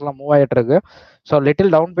ட்ரெண்ட் போர்ஷன்ஸ்லாம் மூவ் ஆகிட்டு இருக்கு. ஸோ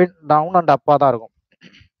லிட்டில் டவுன் அண்ட் அப்பா தான் இருக்கும்.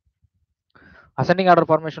 அசெண்டிங் ஆர்டர்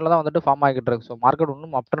ஃபார்மேஷன்ல தான் வந்துட்டு ஃபார்ம் ஆகிட்டு இருக்கு. ஸோ மார்க்கெட்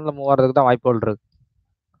இன்னும் அப் ட்ரெண்ட்ல மூவ் ஆகிறதுக்கு தான் வாய்ப்புகள் இருக்கு.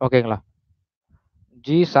 ஓகேங்களா,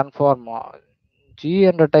 G Sun Pharma, G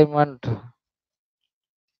entertainment,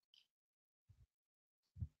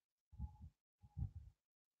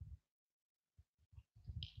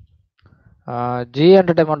 G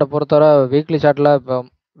என்டர்டைன்மெண்ட்டை பொறுத்தவரை வீக்லி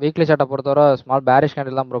சார்ட்டை பொறுத்தவரை ஸ்மால் பேரிஷ்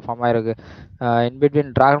கேண்டில் தான் ப்ரோ ஃபார்ம் ஆயிருக்கு.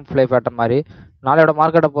 இன்பிட்வீன் டிராகன் ஃப்ளை பேட்டர் மாதிரி. நாளையோட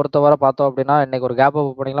மார்க்கெட்டை பொறுத்தவரை பார்த்தோம் அப்படின்னா இன்னைக்கு ஒரு கேப் அப்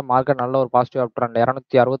பண்ணிங்களா மார்க்கெட் நல்ல ஒரு பாசிட்டிவ் அப் ட்ரெண்ட்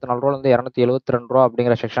 $264 $272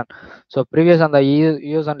 அப்படிங்கிற செக்ஷன். ஸோ ப்ரீவியஸ் அந்த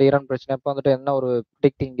யூஎஸ் அண்ட் ஈரான் பிரச்சனை இப்போ வந்துட்டு என்ன ஒரு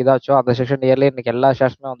ப்ரிடிக்டிங் இதாச்சோ அந்த செக்ஷன் இயர்லேயே இன்னைக்கு எல்லா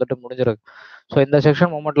ஷேர்ஸுமே வந்துட்டு முடிஞ்சிருக்கு. ஸோ இந்த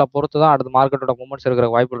செக்ஷன் மூவ்மெண்ட்ல பொறுத்து தான் அடுத்த மார்க்கெட்டோட மூவ்மெண்ட்ஸ் இருக்கிற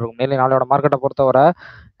வாய்ப்பு இருக்கும். மேலே நாளையோட மார்க்கெட்டை பொறுத்தவரை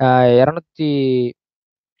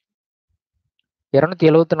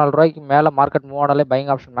 $274 மேலே மார்க்கெட் மூவ் ஆனாலே பையிங்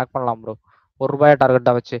ஆப்ஷன் மேக் பண்ணலாம் ப்ரோ. ₹1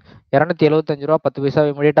 டார்கெட்டாக வச்சு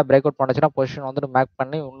 $275 இமீடியட்டாக பிரேக் அவுட் பண்ணுச்சுன்னா பொசிஷன் வந்துட்டு மேக்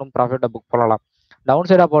பண்ணி இன்னும் ப்ராஃபிட்டை புக் பண்ணலாம்.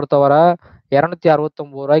 டவுன் சைடாக பொறுத்தவரை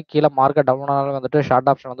 $269 கீழே மார்க்கெட் டவுன் ஆனாலும் வந்துட்டு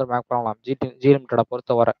ஷார்ட் ஆப்ஷன் வந்து மேக் பண்ணலாம் ஜி லிமிட்டடை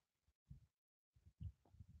பொறுத்தவரை.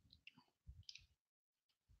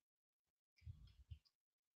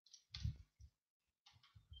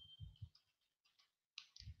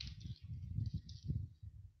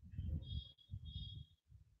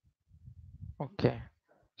 ஓகே,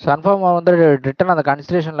 சன்ஃபார்மா வந்து ரிட்டர்ன் அந்த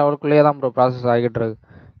கன்சிடரேஷன் லெவலுக்குள்ளேயே தான் ப்ரோ ப்ராசஸ் ஆகிட்டு இருக்கு.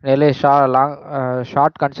 நிலையே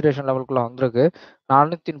ஷார்ட் கன்சிடரேஷன் லெவலுக்குள்ள வந்திருக்கு.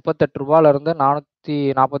 $438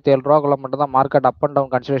 $447 மட்டும் தான் market up and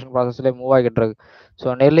down consideration ப்ராசஸ்லேயே move ஆகிட்டு இருக்கு. ஸோ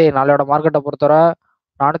நெல்லி நாளையோட மார்க்கெட்டை பொறுத்தவரை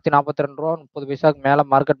 $442 மேலே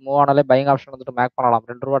மார்க்கெட் மூவ் ஆனாலே பையிங் ஆப்ஷன் வந்துட்டு மேக் பண்ணலாம்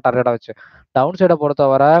 $2 டார்கெட்டாக வச்சு. டவுன் சைடை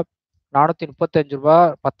பொறுத்தவரை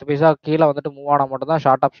 $435 கீழே வந்துட்டு மூவ் ஆனால் மட்டும் தான்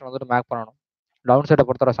ஷார்ட் ஆப்ஷன் வந்துட்டு மேக் பண்ணணும் டவுன் சைடை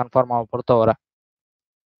பொறுத்தவரை சன்ஃபார்மாவை பொறுத்தவரை.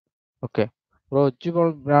 Okay bro,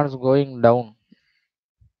 ஜிபல் brands going down.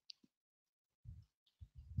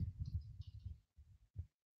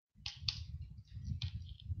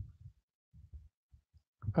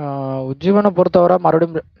 உஜ்ஜீவனை பொறுத்தவரை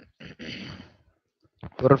மறுபடியும்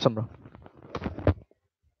ஒரு நிமிஷம் ப்ரோ.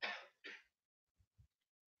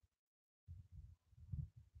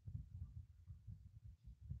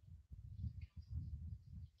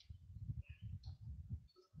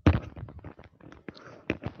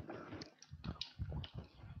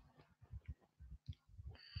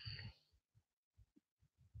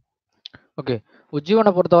 ஓகே,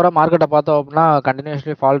 உஜ்ஜீவனை பொறுத்தவரை மார்க்கெட்டை பார்த்தோம் அப்படின்னா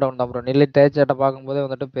கண்டினியூஸ்லி ஃபால் டவுன் தான் ப்ரோ. நிலை தேச்சேட்டை பார்க்கும்போது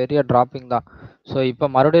வந்துட்டு பெரிய டிராப்பிங் தான். ஸோ இப்போ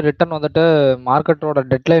மறுபடியும் ரிட்டர்ன் வந்துட்டு மார்க்கெட்டோட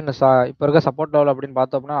டெட்லைன் இப்போ இருக்க சப்போர்ட் லெவல் அப்படின்னு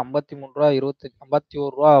பார்த்தோம் அப்படின்னா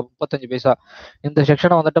 $53.35 இந்த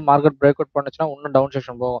செக்ஷனை வந்துட்டு மார்க்கெட் பிரேக் அவுட் பண்ணுச்சுன்னா இன்னும் டவுன்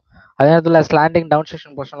செக்ஷன் போகும். அதே நேரத்தில் ஸ்லாண்டிங் டவுன்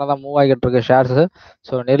செக்ஷன் பொசிஷனில் தான் மூவ் ஆகிட்டு இருக்கு ஷேர்ஸ்.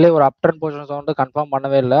 ஸோ நெல்லை ஒரு அப் ட்ரெண்ட் பொசிஷன்ஸ் வந்துட்டு கன்ஃபார்ம்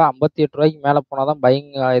பண்ணவே இல்லை. $58 மேலே போனால் தான்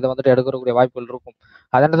பையிங் இதை வந்துட்டு எடுக்கக்கூடிய வாய்ப்புகள் இருக்கும்.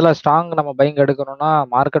 அதே நேரத்தில் ஸ்ட்ராங் நம்ம பையிங் எடுக்கணும்னா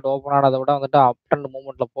மார்க்கெட் ஓப்பன் ஆனதை விட வந்துட்டு அப் ட்ரெண்ட்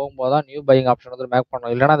மூவ்மெண்ட்ல போகும்போது தான் நியூ பையிங் ஆப்ஷன் வந்து மேக்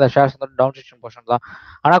பண்ணணும். இல்லைன்னா அந்த ஷேர்ஸ் வந்து டவுன் செக்ஷன் போர்ஷன் தான்.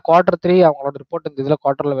 ஆனால் Q3 அவங்களோட ரிப்போர்ட் இந்த இதில்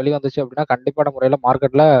குவார்டர்ல வெளியே வந்துச்சு அப்படின்னா கண்டிப்பான முறையில்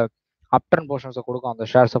மார்க்கெட்ல அப் ட்ரெண்ட் போர்ஷன்ஸை கொடுக்கும் அந்த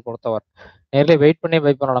ஷேர்ஸை பொறுத்தவரை. நேர்லயே வெயிட் பண்ணி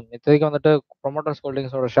பை பண்ணலாம். இப்போதைக்கு வந்துட்டு ப்ரொமோட்டர்ஸ்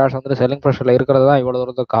ஹோல்டிங்ஸோட ஷேர்ஸ் வந்துட்டு செல்லிங் ப்ரெஷர்ல இருக்கிறது தான் இவ்வளவு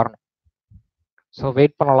தூரத்துக்கு காரணம். ஸோ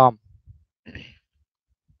வெயிட் பண்ணலாம்.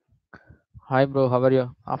 Hi bro, how are you?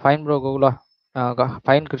 Fine bro. கூகுளா?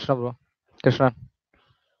 Fine Krishna bro. Krishnan.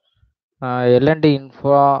 L&T Info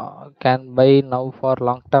can buy now for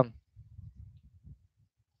long term.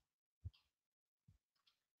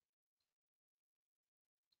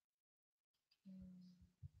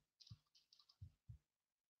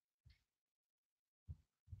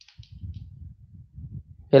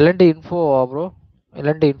 L&T Info bro?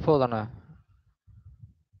 L&T Info தானே?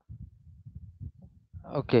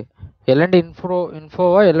 Okay. L&T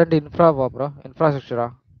இன்ஃபோவா L&T இன்ஃப்ராவா bro? இன்ஃப்ராஸ்ட்ரக்சரா?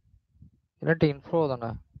 L&T info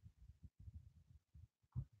தானே?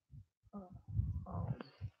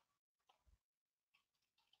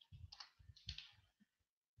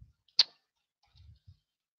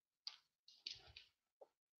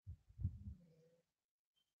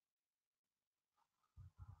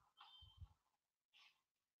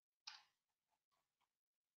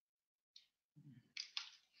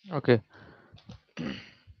 Okay.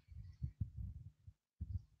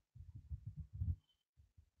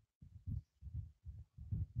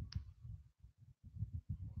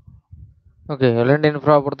 Okay. L&T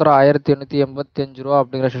infra பொறுத்தவரை 1885 ரூபா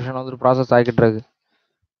அப்படிங்கிற session வந்து process ஆகிட்டு இருக்கு.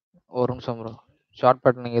 ஒரு நிமிஷம் ப்ரோ. ஷார்ட்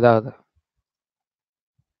பேட்டர்னிங் இதாகுது.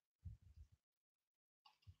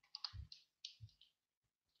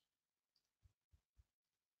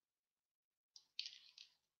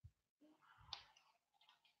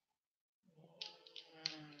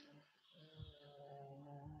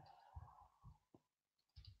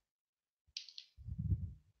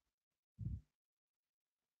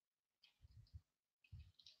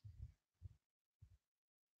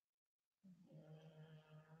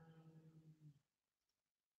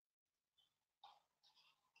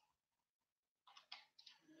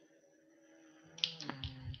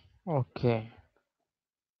 ஓகே.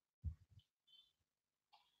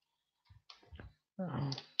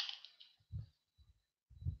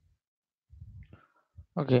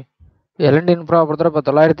 ஓகே. L&T இன்ஃப்ரா பொறுத்தவரை இப்போ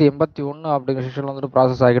 981 அப்படிங்கிற செஷன்ல வந்துட்டு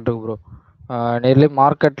ப்ராசஸ் ஆகிட்டு இருக்கு ப்ரோ. நியர்லி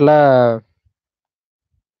மார்க்கெட்ல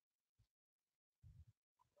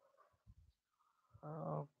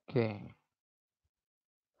ஓகே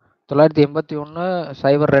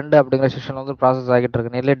 981.02 அப்படிங்கிற செக்ஷன் வந்து ப்ராசஸ் ஆகிட்டு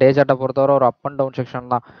இருக்கு. நியர்லி டே சார்ட்டை பொறுத்தவரை ஒரு அப் அண்ட் டவுன்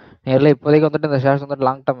செக்ஷன் தான். நியர்லி இப்போதைக்கு வந்துட்டு இந்த ஷேர்ஸ் வந்துட்டு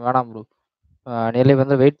லாங் டர்ம் வேணாம் ப்ரோ. நியர்லி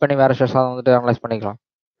வந்து வெயிட் பண்ணி வேற ஷேர்ஸாக வந்துட்டு அனலைஸ் பண்ணிக்கலாம்.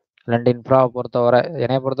 ரெண்டு இன்ஃப்ராவை பொறுத்தவரை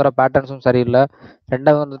என்னைய பொறுத்தவரை பேட்டர்ன்ஸும் சரியில்லை.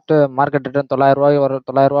 ரெண்டாவது வந்துட்டு மார்க்கெட் ரிட்டர்ன் 900 ரூபாய் வர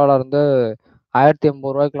 900 ரூபாயில இருந்து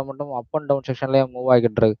 1080 ரூபாய்க்குள்ள மட்டும் அப் அண்ட் டவுன் செக்ஷன்லேயே மூவ்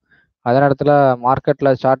ஆகிட்டு இருக்கு. அதே நேரத்தில்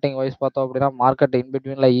மார்க்கெட்டில் ஸ்டார்டிங் வைஸ் பார்த்தோம் அப்படின்னா மார்க்கெட்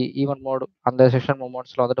இன்பிட்வீனில் ஈவன் மோடு அந்த செக்ஷன்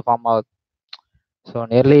மூமெண்ட்ஸில் வந்துட்டு ஃபார்ம் ஆகுது. ஸோ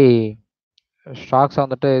நியர்லி ஸ்டாக்ஸை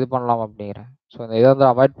வந்துட்டு இது பண்ணலாம் அப்படிங்கிறேன். ஸோ இந்த இதை வந்து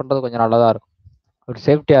அவாய்ட் பண்ணுறது கொஞ்சம் நல்லதாக இருக்கும். ஒரு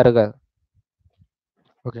சேஃப்டியாக இருக்காது.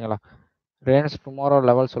 ஓகேங்களா? ரேஞ்ச் டுமாரோ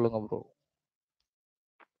லெவல் சொல்லுங்கள் ப்ரோ.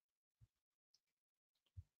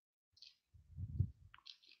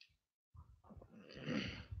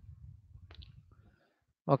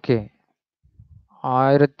 ஓகே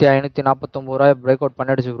 1549 ரூபாய் பிரேக் அவுட்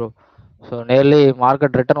பண்ணிடுச்சு bro. So nearly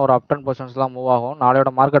market return ஒரு அப் டென் பர்சன்ட்ஸ்லாம் மூவ் ஆகும். நாளையோட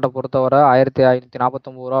மார்க்கெட்டை பொறுத்தவரை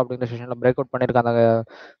 1549 ரூபா அப்படிங்கிற செஷனில் பிரேக் அவுட் பண்ணியிருக்காங்க அந்த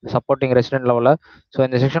சப்போர்ட்டிங் ரெசிடென்ட் லெவலில். ஸோ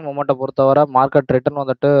இந்த செஷன் மூமெண்ட்டை பொறுத்தவரை மார்க்கெட் ரிட்டர்ன்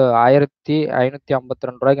வந்துட்டு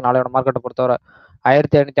 1552 ரூபாய்க்கு நாளையோட மார்க்கெட்டை பொறுத்தவரை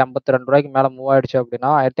 1552 ரூபாய்க்கு மேலே மூவ் ஆயிடுச்சு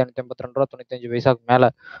அப்படின்னா 1552 ரூபா 95 பைசாக்கு மேலே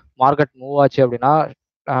மார்க்கெட் மூவ் ஆச்சு அப்படின்னா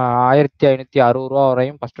 1560 ரூபா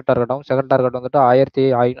வரையும் ஃபர்ஸ்ட் டார்கெட்டாகவும் செகண்ட் டார்கெட் வந்துட்டு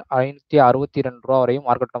 1562 ரூபா வரையும்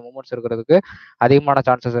மார்க்கெட்டில் மூவ்மெண்ட்ஸ் இருக்கிறதுக்கு அதிகமான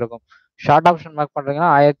சான்சஸ் இருக்கும். ஷார்ட் ஆப்ஷன் மேக் பண்ணுறீங்கன்னா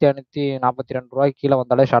 1542 ரூபாய்க்கு கீழே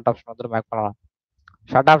வந்தாலே ஷார்ட் ஆப்ஷன் வந்துட்டு மேக் பண்ணலாம்.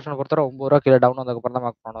 ஷார்ட் ஆப்ஷனை பொறுத்தவரை 9 ரூபா கீழே டவுன் வந்ததுக்கப்புறம் தான்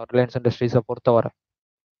மேக் பண்ணணும் ரிலையன்ஸ் இண்டஸ்ட்ரீஸை பொறுத்தவரை.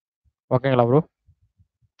 ஓகேங்களா bro?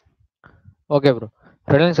 Okay bro.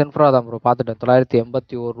 Reliance infra தான் ப்ரோ பார்த்துட்டேன்.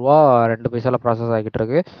 981 ரூபா 2 பைசால ப்ராசஸ் ஆகிட்டு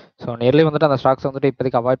இருக்கு. ஸோ நியர்லி வந்துட்டு அந்த ஸ்டாக்ஸ் வந்துட்டு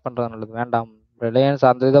இப்போதைக்கு அவாய்ட் பண்ணுறது நல்லது. வேண்டாம். ரிலையன்ஸ்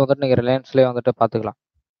அந்த இதை வந்துட்டு நீங்கள் ரிலையன்ஸ்லேயே வந்துட்டு பார்த்துக்கலாம்.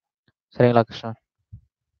 சரிங்களா கிருஷ்ணா?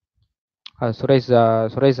 சுரேஷ்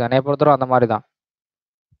சுரேஷ் என்னைய பொறுத்தவரை அந்த மாதிரி தான்.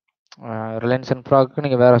 ரிலையன்ஸ் இன்ஃப்ராவுக்கு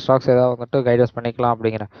நீங்கள் வேறு ஸ்டாக்ஸ் ஏதாவது வந்துட்டு கைடன்ஸ் பண்ணிக்கலாம்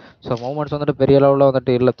அப்படிங்கிறேன். ஸோ மூவ்மெண்ட்ஸ் வந்துட்டு பெரிய அளவில்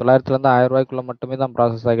வந்துட்டு இல்லை. 900லேருந்து 1000 ரூபாய்க்குள்ள மட்டுமே தான்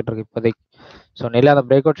ப்ராசஸ் ஆகிட்டு இருக்கு இப்போதைக்கு. ஸோ நிலை அந்த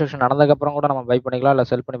பிரேக் அவுட் செக்ஷன் நடந்ததுக்கப்புறம் கூட நம்ம பை பண்ணிக்கலாம், இல்லை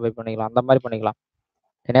செல் பண்ணி பை பண்ணிக்கலாம். அந்த மாதிரி பண்ணிக்கலாம்.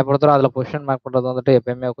 என்னை பொறுத்தவரை அதில் பொசிஷன் மேக் பண்ணுறது வந்துட்டு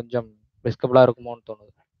எப்பயுமே கொஞ்சம் ரிஸ்கபிளாக இருக்குமோன்னு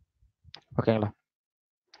தோணுது. ஓகேங்களா?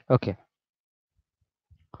 Okay.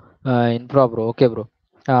 Infra bro. Okay bro.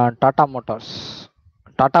 Tata Motors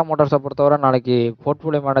Tata மோட்டார்ஸை பொறுத்தவரை நாளைக்கு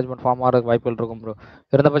போர்ட்ஃபோலியோ மேனேஜ்மெண்ட் ஃபார்ம் ஆகிறதுக்கு வாய்ப்புகள் இருக்கும் ப்ரோ.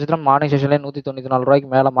 இருந்த பட்சத்தில் மார்னிங் செஷன்லேயே 194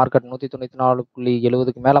 மேலே மார்க்கெட்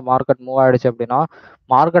 194.70 மேலே மார்க்கெட் மூவ் ஆயிடுச்சு அப்படின்னா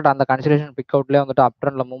மார்க்கெட் அந்த கன்சிடரேஷன் பிக் அவுட்லேயே வந்துட்டு அப்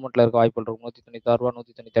ட்ரெண்ட்ல மூவ்மெண்ட்ல இருக்க வாய்ப்புகள் இருக்கும் 196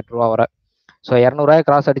 198 வரை. ஸோ 200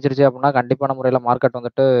 கிராஸ் அடிச்சிருச்சு அப்படின்னா கண்டிப்பான முறையில் மார்க்கெட்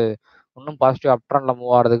வந்துட்டு இன்னும் பாசிட்டிவ் அப் ட்ரெண்ட்ல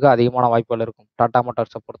மூவ் ஆகிறதுக்கு அதிகமான வாய்ப்புகள் இருக்கும் டாடா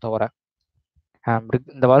மோட்டார்ஸை பொறுத்தவரை.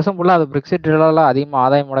 இந்த வருஷம் ஃபுல்லாக அது பிரெக்சிட் அதிகமாக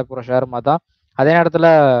ஆதாயம் அடைய போகிற ஷேர் மாதிரி தான். அதே நேரத்தில்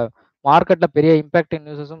மார்க்கெட்டில் பெரிய இம்பாக்டிங்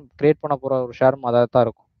நியூஸஸும் கிரியேட் பண்ண போகிற ஒரு ஷேரும் அதாக தான்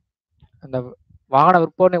இருக்கும். இந்த வாகன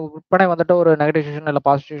விற்பனை வந்துட்டு ஒரு நெகட்டிவ் செஷன் இல்லை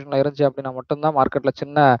பாசிட்டிவ் செஷனில் இருந்துச்சு அப்படின்னா மட்டும்தான் மார்க்கெட்டில்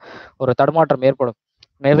சின்ன ஒரு தடுமாற்றம் ஏற்படும்.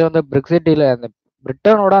 மேலும் வந்து பிரெக்சிட் டீல் அந்த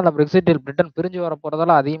பிரிட்டனோட அந்த பிரெக்சிட் டீல் பிரிட்டன் பிரிஞ்சு வர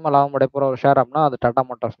போகிறதால அதிகமாக லாபம் அடைய போகிற ஒரு ஷேர் அப்படின்னா அது டாடா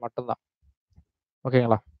மோட்டார்ஸ் மட்டும்தான்.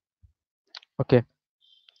 ஓகேங்களா? ஓகே,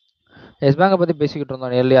 எஸ் பேங்கை பற்றி பேசிக்கிட்டு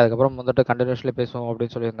இருந்தோம் நேர்லி, அதுக்கப்புறம் வந்துட்டு கண்டினியூஸ்லி பேசுவோம்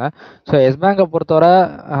அப்படின்னு சொல்லியிருந்தேன். ஸோ எஸ் பேங்கை பொறுத்தவரை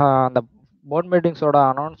அந்த போர்ட் மீட்டிங்ஸோட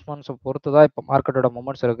அனௌன்ஸ்மெண்ட்ஸை பொறுத்து தான் இப்போ மார்க்கெட்டோட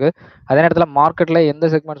மூமெண்ட்ஸ் இருக்குது. அதே நேரத்தில் மார்க்கெட்டில் எந்த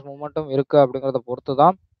செக்மெண்ட்ஸ் மூமெண்ட்டும் இருக்குது அப்படிங்கிறத பொறுத்து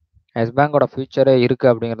தான் எஸ் பேங்கோட ஃபியூச்சரே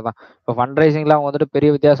இருக்குது அப்படிங்கிறது தான். இப்போ ஃபண்ட் ரைசிங்கில் அவங்க வந்துட்டு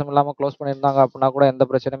பெரிய வித்தியாசம் இல்லாமல் க்ளோஸ் பண்ணியிருந்தாங்க அப்படின்னா கூட எந்த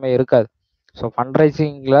பிரச்சனையுமே இருக்காது. ஸோ ஃபண்ட்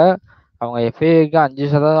ரைசிங்கில் அவங்க எஃப்ஐக்கு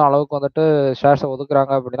 5% அளவுக்கு வந்துட்டு ஷேர்ஸை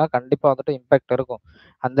ஒதுக்குறாங்க அப்படின்னா கண்டிப்பாக வந்துட்டு இம்பேக்ட் இருக்கும்.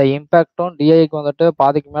 அந்த இம்பேக்டும் டிஐக்கு வந்துட்டு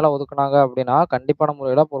பாதிக்கு மேலே ஒதுக்குனாங்க அப்படின்னா கண்டிப்பான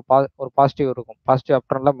முறையில் ஒரு பாசிட்டிவ் இருக்கும். பாசிட்டிவ்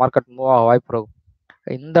அப்ட்ரெண்டில் மார்க்கெட் மூவ் ஆக வாய்ப்பு இருக்கும்.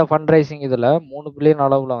 இந்த ஃபண்ட் ரைசிங் இதில் 3 பில்லியன்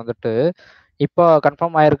அளவில் வந்துட்டு இப்போ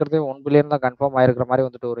கன்ஃபார்ம் ஆயிருக்கிறது 1 பில்லியன் தான் கன்ஃபார்ம் ஆயிருக்கிற மாதிரி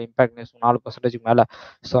வந்துட்டு ஒரு இம்பாக்ட் நியூஸ் 4% மேலே.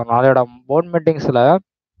 ஸோ நாளையோட போர்ட் மீட்டிங்ஸில்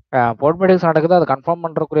நடக்குது, அதை கன்ஃபார்ம்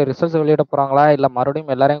பண்ணுறக்கூடிய ரிசல்ட்ஸ் வெளியிட போகிறாங்களா இல்லை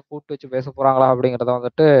மறுபடியும் எல்லாரையும் கூப்பிட்டு வச்சு பேச போகிறாங்களா அப்படிங்கிறத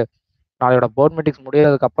வந்துட்டு நாளையோட போர்ட் மீட்டிங்ஸ்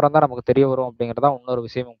முடியறதுக்கு அப்புறம் தான் நமக்கு தெரிய வரும் அப்படிங்கிறதா இன்னொரு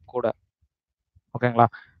விஷயமும் கூட. ஓகேங்களா?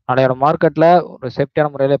 நாளையோட மார்க்கெட்டில் ஒரு சேஃப்டியான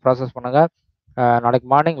முறையிலே ப்ராசஸ் பண்ணுங்கள். நாளைக்கு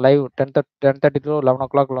மார்னிங் லைவ் 10:30 to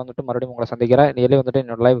 11 வந்துட்டு மறுபடியும் உங்களை சந்திக்கிறேன். நிலையை வந்துட்டு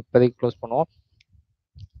என்னோட லைவ் இப்போதைக்கு க்ளோஸ் பண்ணுவோம்.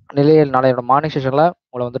 நிலையில் நாளையோட மார்னிங் செஷனில்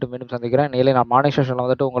உங்களை வந்துட்டு மீண்டும் சந்திக்கிறேன். நிலையை நான் மார்னிங் செஷனில்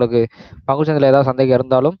வந்துட்டு உங்களுக்கு பங்குச்சந்தையில் ஏதாவது சந்தேகம்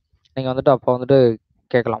இருந்தாலும் நீங்கள் வந்துட்டு அப்போ வந்துட்டு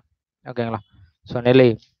கேட்கலாம். ஓகேங்களா? ஸோ நிலை